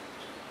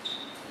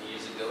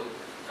years ago.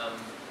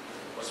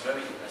 Was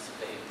very impressive.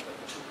 They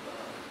took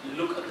a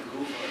look at the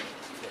group.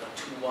 There are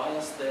 2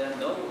 wires there.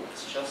 No,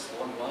 it's just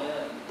 1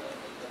 wire and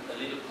a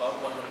little part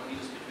 100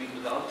 meters between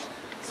without.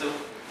 So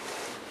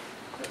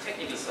the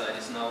technical side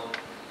is now,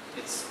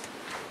 it's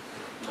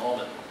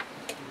normal.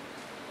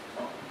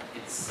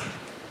 It's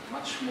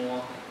much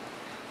more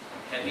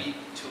heavy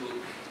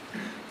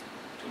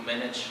to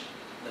manage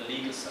the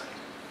legal side.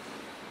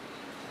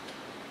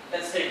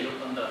 Let's take a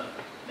look on the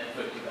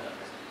network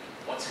development.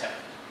 What's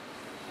happened?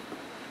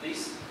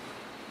 These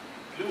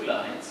blue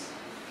lines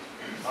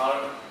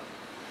are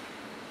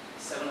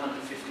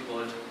 750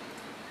 volt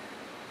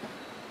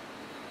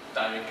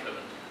direct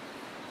current.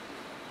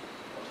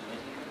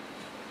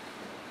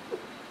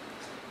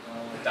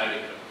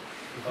 Direct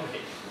current.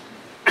 Okay.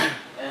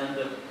 And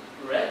the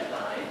red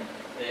line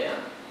there,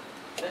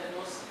 that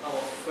was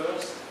our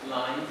first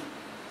line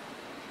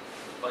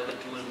by the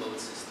dual mode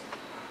system.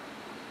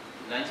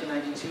 In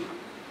 1992,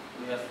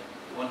 we have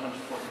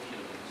 140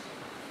 kilometers.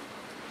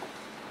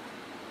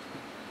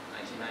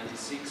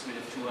 1996, we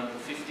have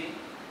 250.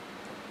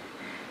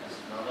 That's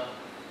another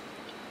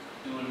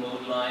dual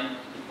mode line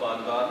to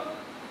Baden-Baden.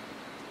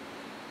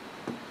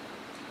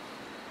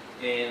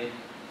 In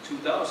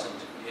 2000,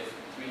 we have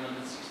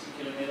 360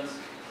 kilometers.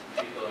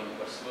 We're going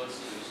westwards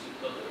to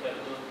Stuttgart, the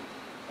capital,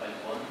 by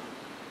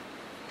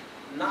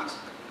 1. Not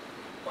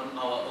on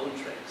our own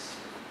tracks.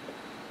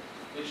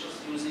 We're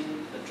just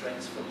using the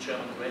tracks from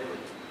German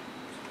railway,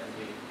 and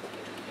we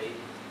get to pay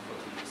for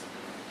the use.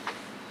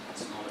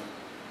 That's normal.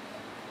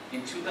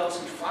 In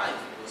 2005,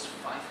 it was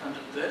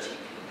 530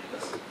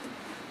 kilometers.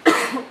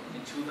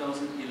 In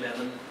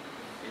 2011,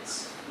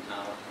 it's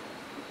now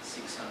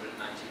 690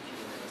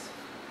 kilometers.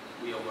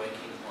 We are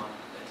working on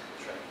that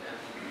track, and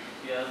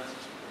we are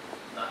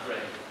not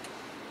ready.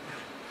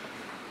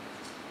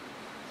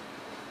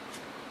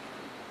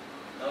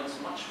 Now it's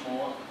much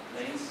more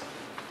lanes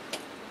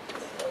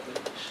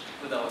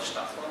with our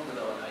Stadtbahn, with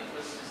our light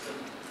rail system,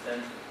 than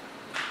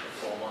the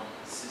former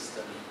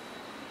system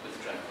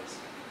with tramways.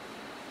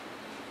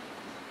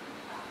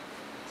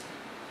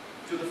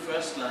 To the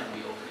first line we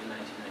opened in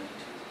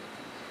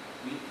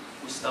 1992.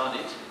 We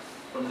started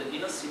from the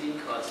inner city in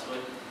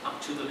Karlsruhe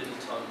up to the little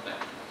town back.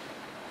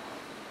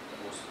 That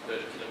was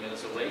 30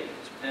 kilometers away.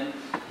 And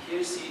here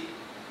you see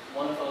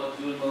one of our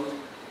dual mode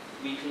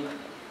vehicles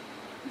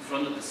in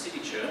front of the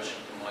city church,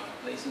 the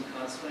marketplace in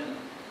Karlsruhe. And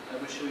I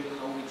will show you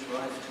how we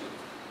drive to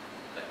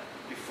that.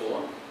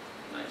 Before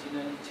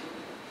 1992,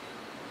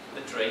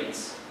 the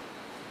trains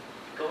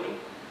going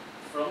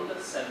from the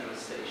central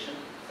station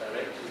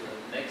direct to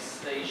the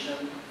next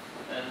station,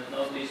 and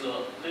now these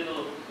are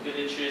little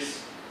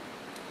villages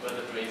where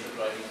the trains are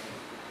driving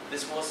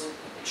This was a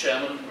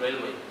German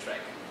railway track.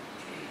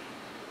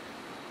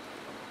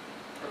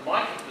 The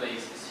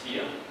marketplace is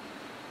here,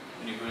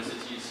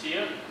 university is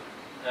here,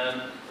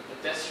 and the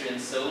pedestrian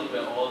zone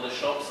where all the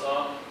shops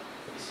are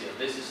is here.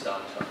 This is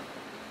downtown.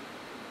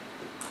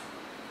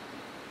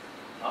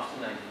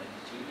 After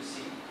 1992, you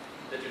see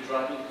that you're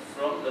driving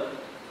from the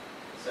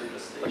central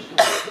station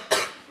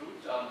through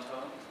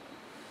downtown,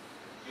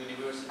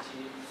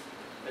 university,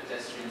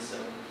 pedestrian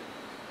zone,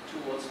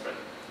 towards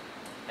Bremen.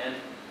 And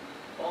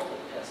all the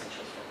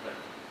passengers from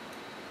Bremen,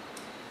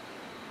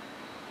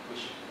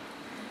 which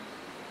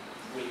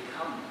will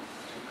come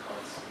to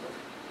Karlsruhe,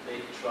 they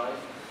drive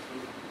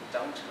through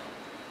downtown.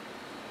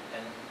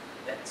 And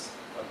that's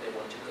what they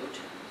want to go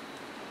to.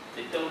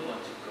 They don't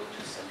want to go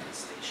to central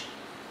station.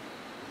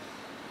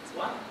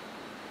 Why?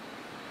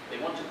 They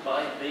want to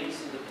buy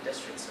things in the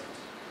pedestrian zones.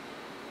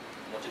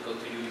 They want to go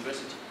to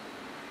university.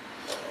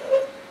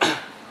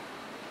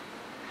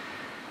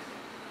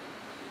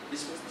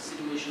 This was the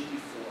situation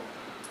before.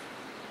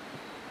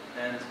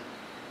 And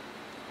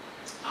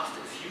after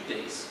a few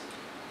days,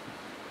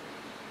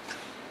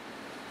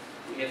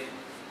 we have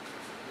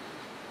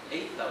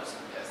 8,000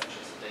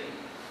 passengers a day,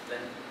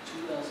 then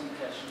 2,000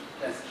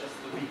 passengers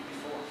the week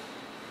before.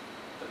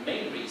 The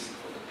main reason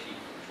for the people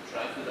to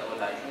drive with our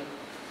light rail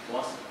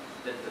was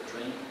that the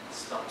train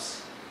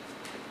stops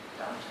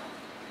downtown.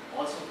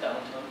 Also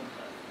downtown in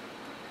Prague.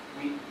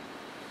 We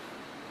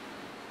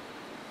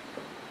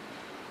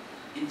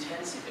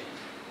intensivate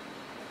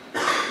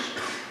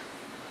stations.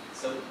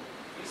 So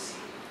you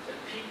see that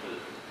people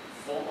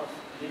former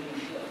living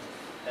here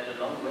had a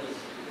long way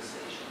to the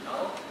station.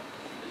 Now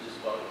it is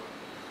about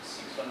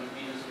 600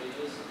 meters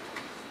radius,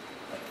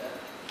 like that.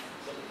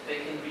 So they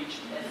can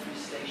reach every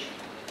station.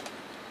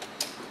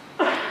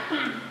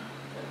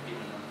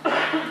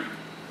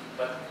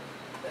 But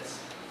that's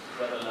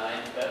where the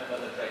line, where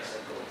the tracks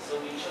are going. So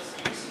we just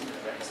using the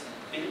tracks and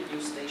build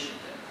new station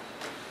there.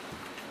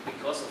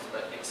 Because of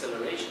the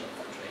acceleration of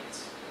the trains,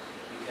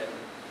 we can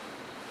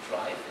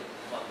drive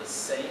on the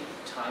same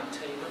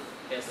timetable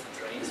as the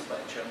trains by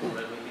German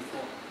railway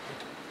before.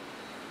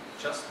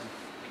 Just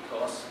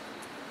because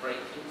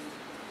braking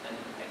and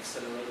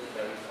accelerating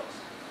very fast.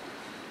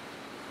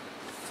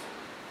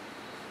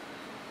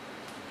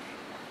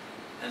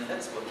 And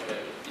that's what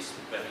is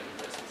very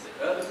impressive. The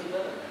urban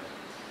development,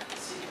 the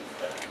city of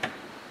Prague,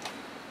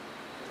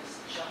 is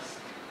just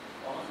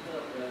on the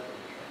railway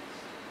tracks.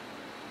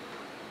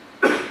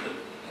 They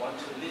want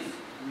to live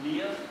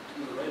near to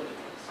the railway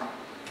tracks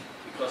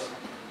because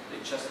they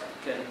just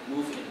can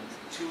move in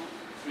 2,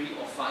 3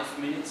 or 5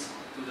 minutes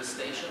to the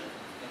station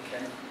and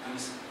can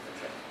use the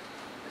track.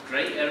 The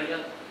grey area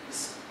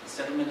is a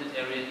settlemented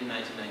area in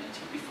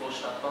 1992 before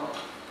Stadtbahn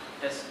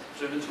has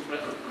driven to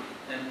Prague,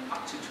 and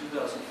up to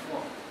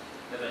 2004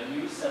 there were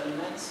new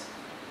settlements,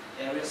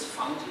 areas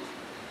founded,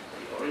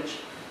 the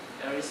orange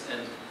areas,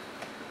 and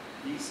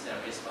these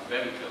areas are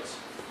very close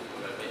to the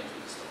railway and to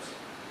the stores.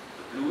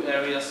 The blue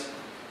areas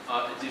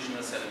are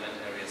additional settlement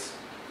areas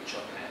which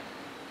are planned.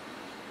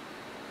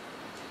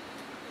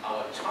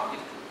 Our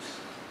target groups,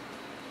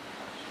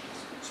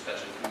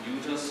 especially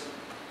commuters,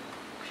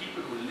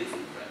 people who live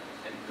in Prague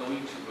and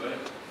going to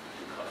work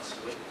to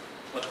Karlsruhe,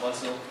 but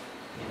also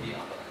in the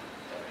other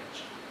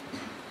direction.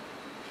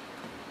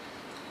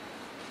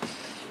 I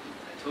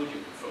told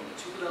you, from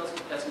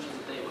 2,000 passengers a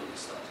day when we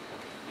started,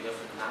 we have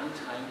 9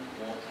 times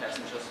more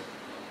passengers.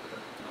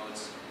 Now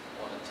it's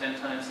more than 10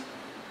 times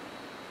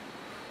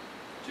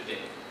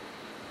today.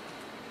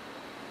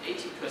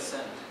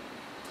 80%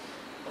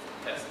 of the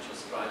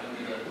passengers driving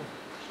in the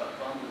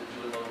Stadtbahn with the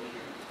dual mode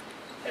vehicle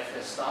have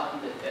their start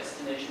and their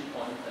destination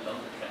point along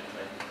the tram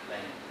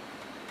lane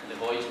and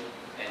avoid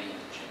any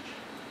interchange.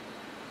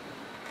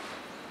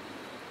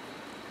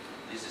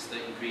 This is the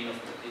increase of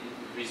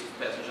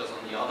passengers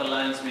on the other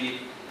lines.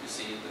 You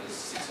see the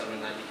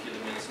 690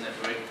 kilometers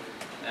network,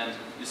 and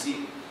you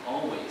see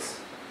always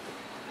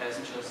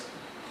passengers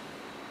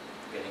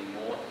getting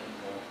more and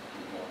more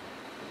and more.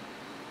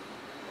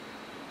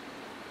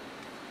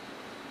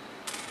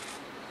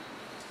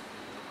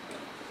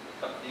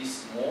 But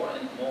these more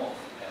and more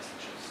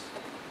passengers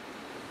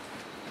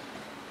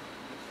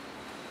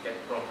get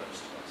problems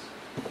to us.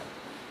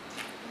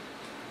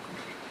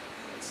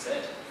 It's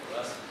sad for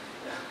us.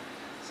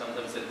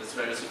 Sometimes it's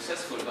very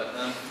successful, but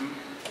now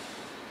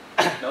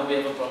we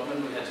have a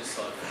problem we had to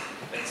solve.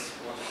 That's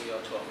what we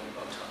are talking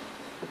about.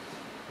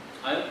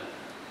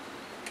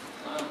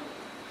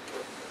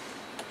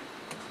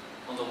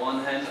 On the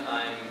one hand,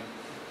 I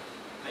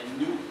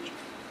knew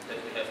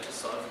that we have to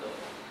solve the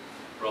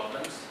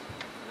problems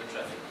in the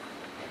traffic,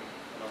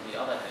 and on the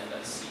other hand,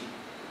 I see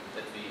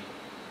that we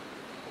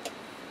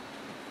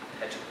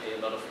had to pay a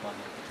lot of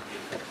money to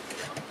give that.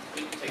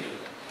 We take a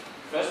look.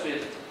 First, we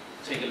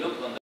take a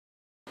look on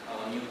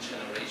our new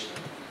generation,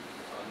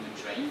 our new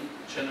train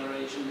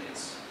generation.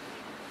 It's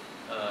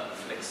a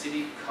Flex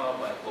City car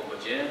by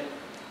Bombardier,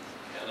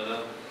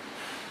 Canada,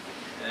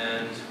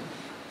 and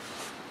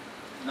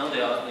now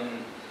they are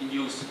in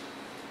use.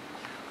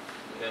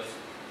 We have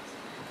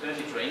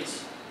 30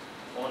 trains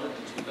ordered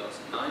in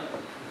 2009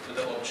 with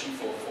the option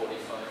for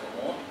 45 or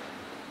more,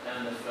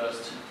 and the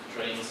first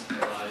trains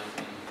arrived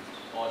in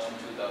autumn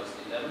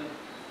 2011.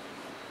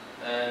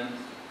 And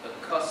the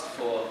cost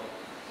for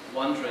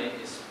one train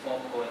is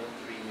 4.3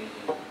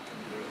 million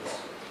euros.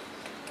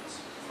 That's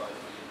 5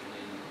 million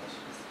Canadian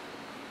dollars.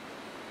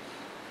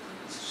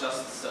 It's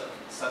just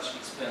such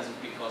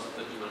expensive because of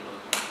the dual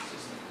locomotive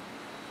system.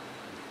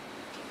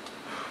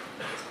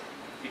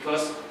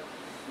 Because,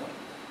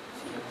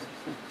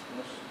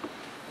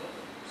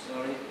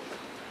 sorry.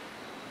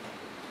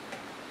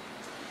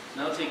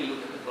 Now take a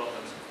look at the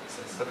problems of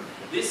access.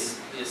 This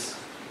is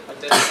the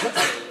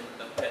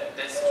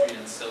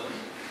pedestrian zone.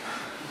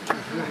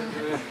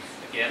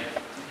 Again,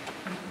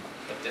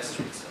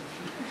 pedestrian zone.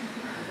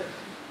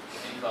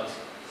 In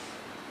Karlsruhe.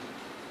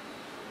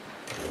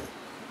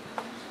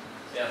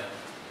 Yeah,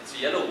 it's a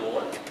yellow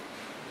wall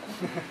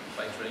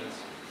by trains.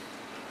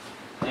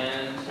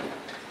 And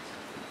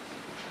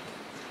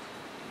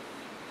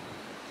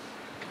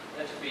you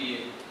have to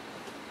be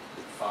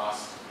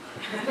fast.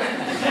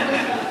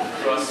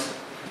 Cross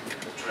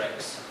the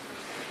tracks.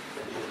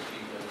 You have to be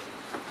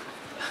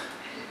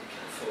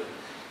careful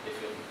if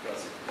you're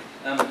crossing.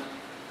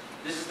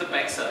 This is the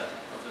backside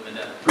of the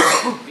medal.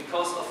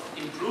 Because of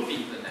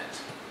improving the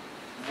net,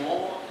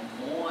 more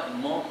and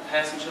more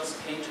passengers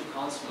came to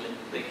Karlsruhe, and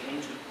they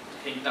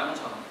came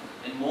downtown,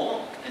 and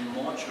more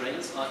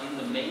trains are in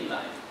the main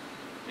line.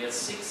 There are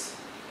 6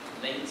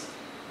 lanes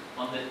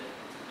on the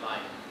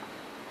line.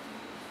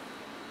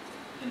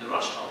 In the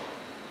rush hour,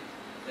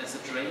 there's a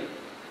train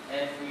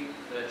every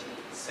 30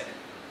 seconds.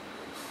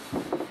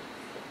 And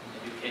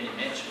you can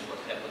imagine what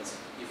happens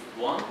if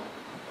one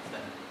of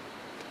them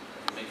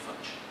may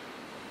function.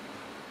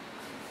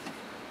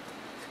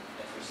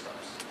 Every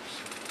stops.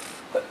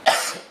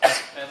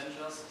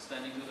 Passengers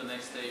standing to the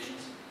next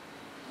stations,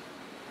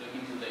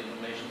 looking to the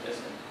information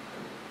desk.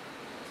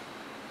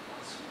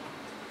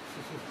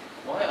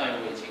 Why are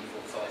you waiting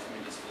for 5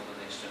 minutes for the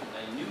next train?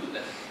 I knew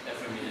that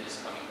every minute is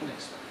coming the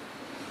next one.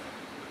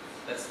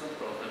 That's the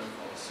problem of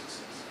our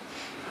success.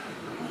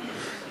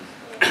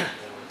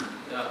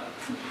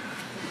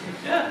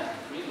 Yeah,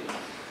 really.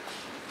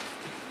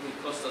 It will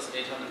cost us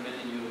 800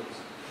 million euros.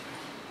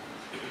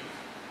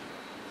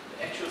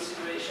 The actual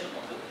situation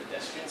of the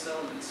pedestrian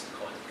zone is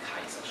called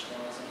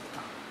Kaiserstraße in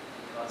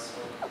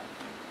Karlsruhe.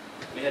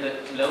 We had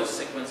a close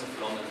sequence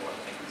of long and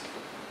wide lanes.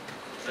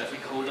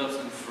 Traffic holdups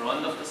in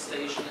front of the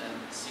station,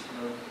 and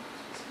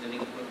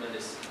signaling equipment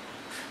is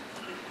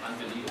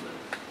unbelievable.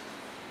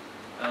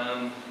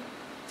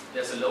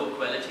 There's a low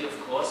quality, of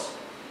course,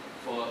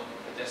 for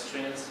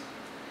pedestrians,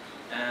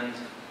 and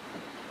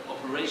the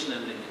operational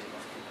limit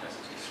of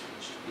capacity is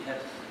reached. We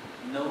had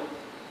no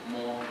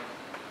more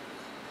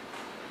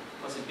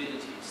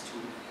possibilities to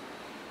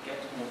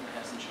get more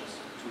passengers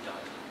to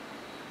downtown.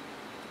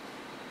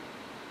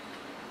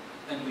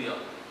 And we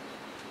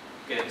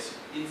get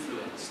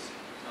influenced.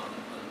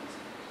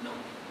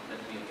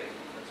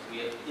 We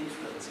are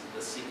influencing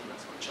the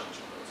signals on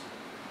junction roads.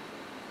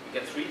 We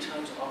get 3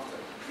 times after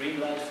green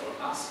light for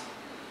us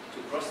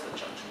to cross the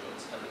junction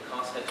roads, and the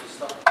cars had to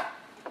stop.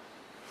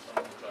 Some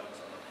of the drivers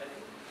are not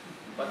happy,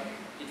 but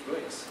it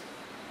works.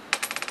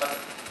 But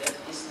that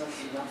is not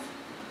enough.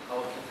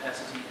 Our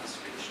capacity is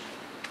reached.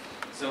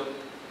 So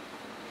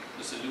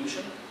the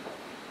solution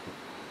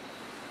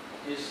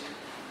is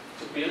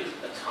to build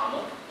a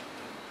tunnel.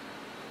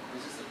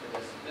 This is the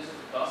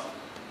castle.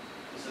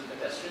 This is the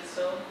pedestrian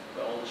zone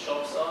where all the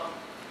shops are.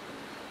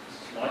 This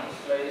is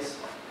marketplace,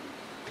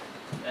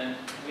 and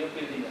we are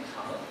building a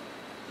tunnel.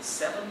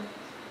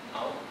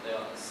 There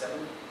are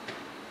 7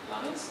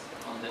 lines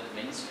on that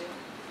main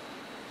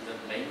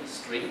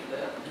string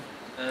there,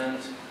 and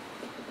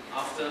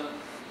after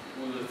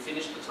we will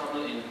finish the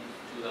tunnel in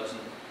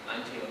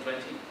 2019 or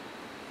 20,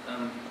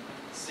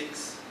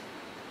 6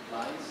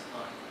 lines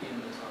are in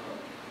the tunnel,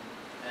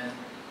 and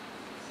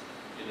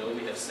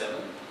we have 7,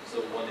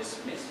 so 1 is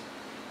missed.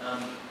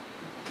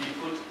 We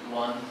put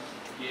 1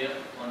 here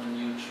on a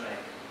new track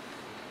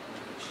on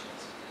the bridge.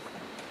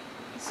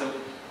 So,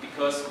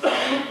 because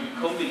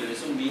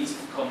Kombilösung means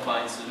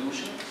combined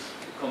solution,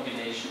 the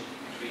combination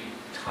between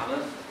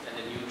tunnel and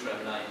a new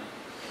tram line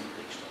in the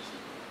bridge.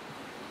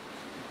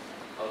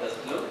 How does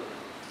it look?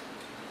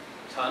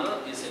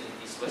 Tunnel is in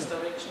east-west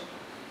direction,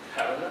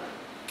 parallel,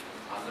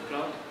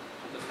 underground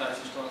to the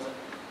Karlsruhe,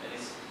 and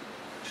it's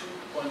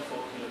 2.4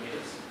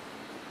 kilometers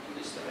in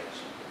this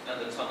direction. And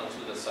the tunnel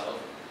to the south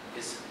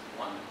is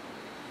 1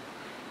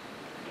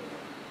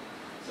 kilometer.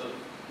 So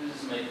this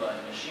is made by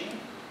a machine,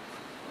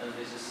 and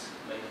this is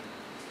made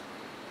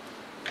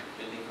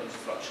building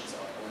constructions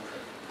are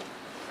open.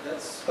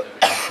 That's very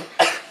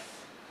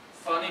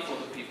funny for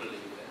the people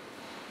living there.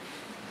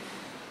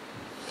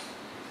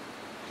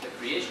 The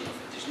creation of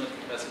additional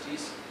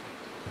capacities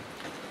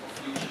of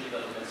future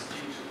developments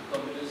due to the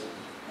communism,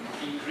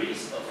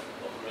 increase of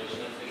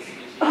operational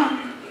flexibility,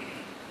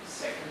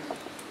 second,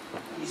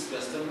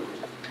 east-western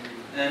route.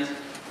 And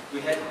we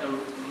had a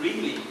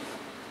really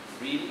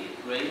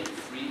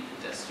rail-free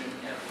pedestrian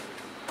area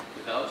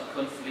without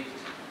conflict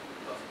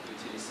of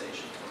utility.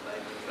 utilization for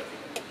vehicle traffic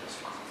and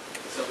pedestrians.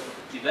 So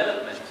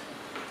development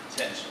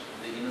potential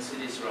in the inner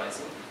city is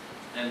rising,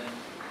 and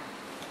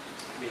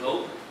we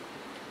hope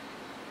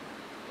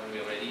when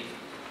we're ready,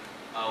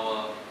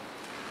 our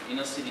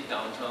inner city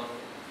downtown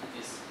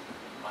is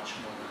much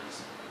more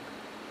nice,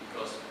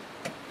 because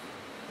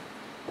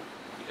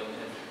we don't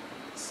have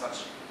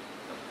such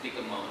a big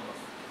amount of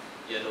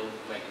yellow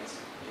wagons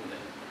in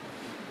there.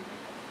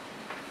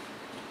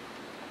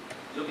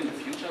 Look in the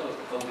future,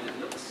 how will it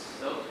look?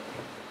 So,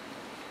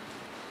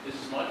 this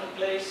is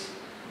marketplace.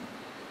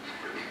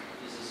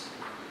 This is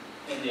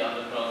in the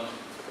underground.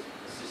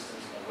 The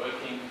systems are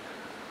working,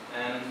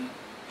 and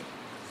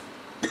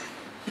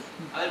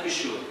I'll be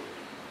sure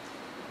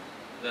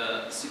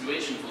the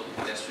situation for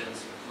the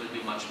pedestrians will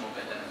be much more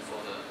better than for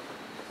the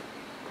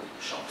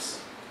shops.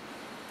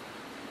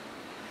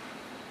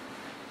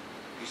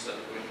 We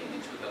started working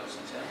in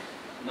 2010.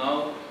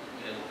 Now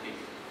we have a big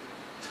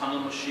tunnel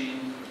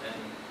machine, and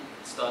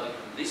it started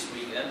this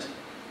weekend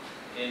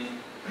in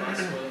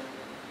Karlsruhe,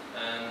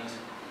 and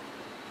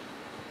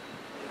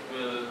it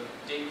will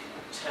dig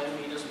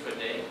 10 meters per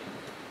day.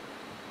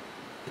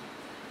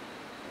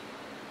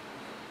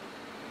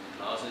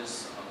 The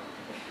houses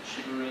are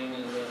shivering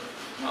in the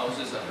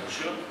houses, I'm not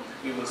sure.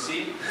 We will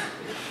see.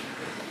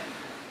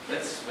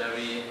 That's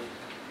very,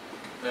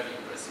 very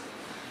impressive.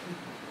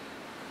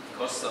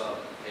 Costs are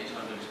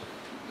 800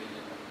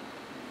 million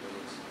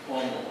euros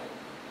or more.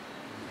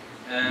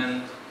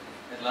 And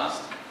at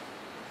last,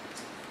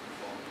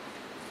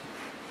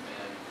 may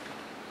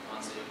I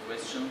answer your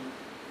question,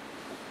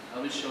 I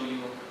will show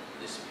you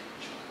this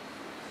picture.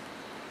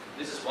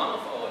 This is one of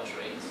our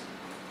trains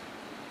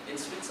in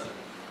Switzerland.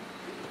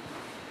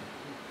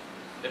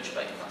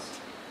 Bus.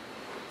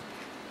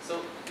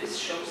 So this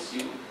shows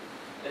you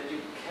that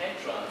you can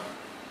run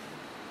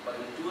by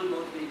a dual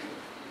mode vehicle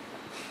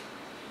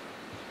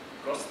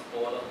across the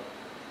border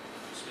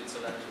to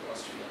Switzerland, to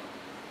Austria,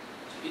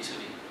 to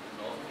Italy,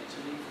 northern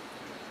Italy,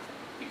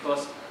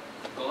 because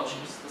the gauge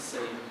is the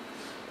same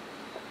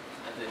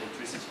and the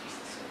electricity is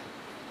the same.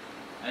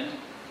 And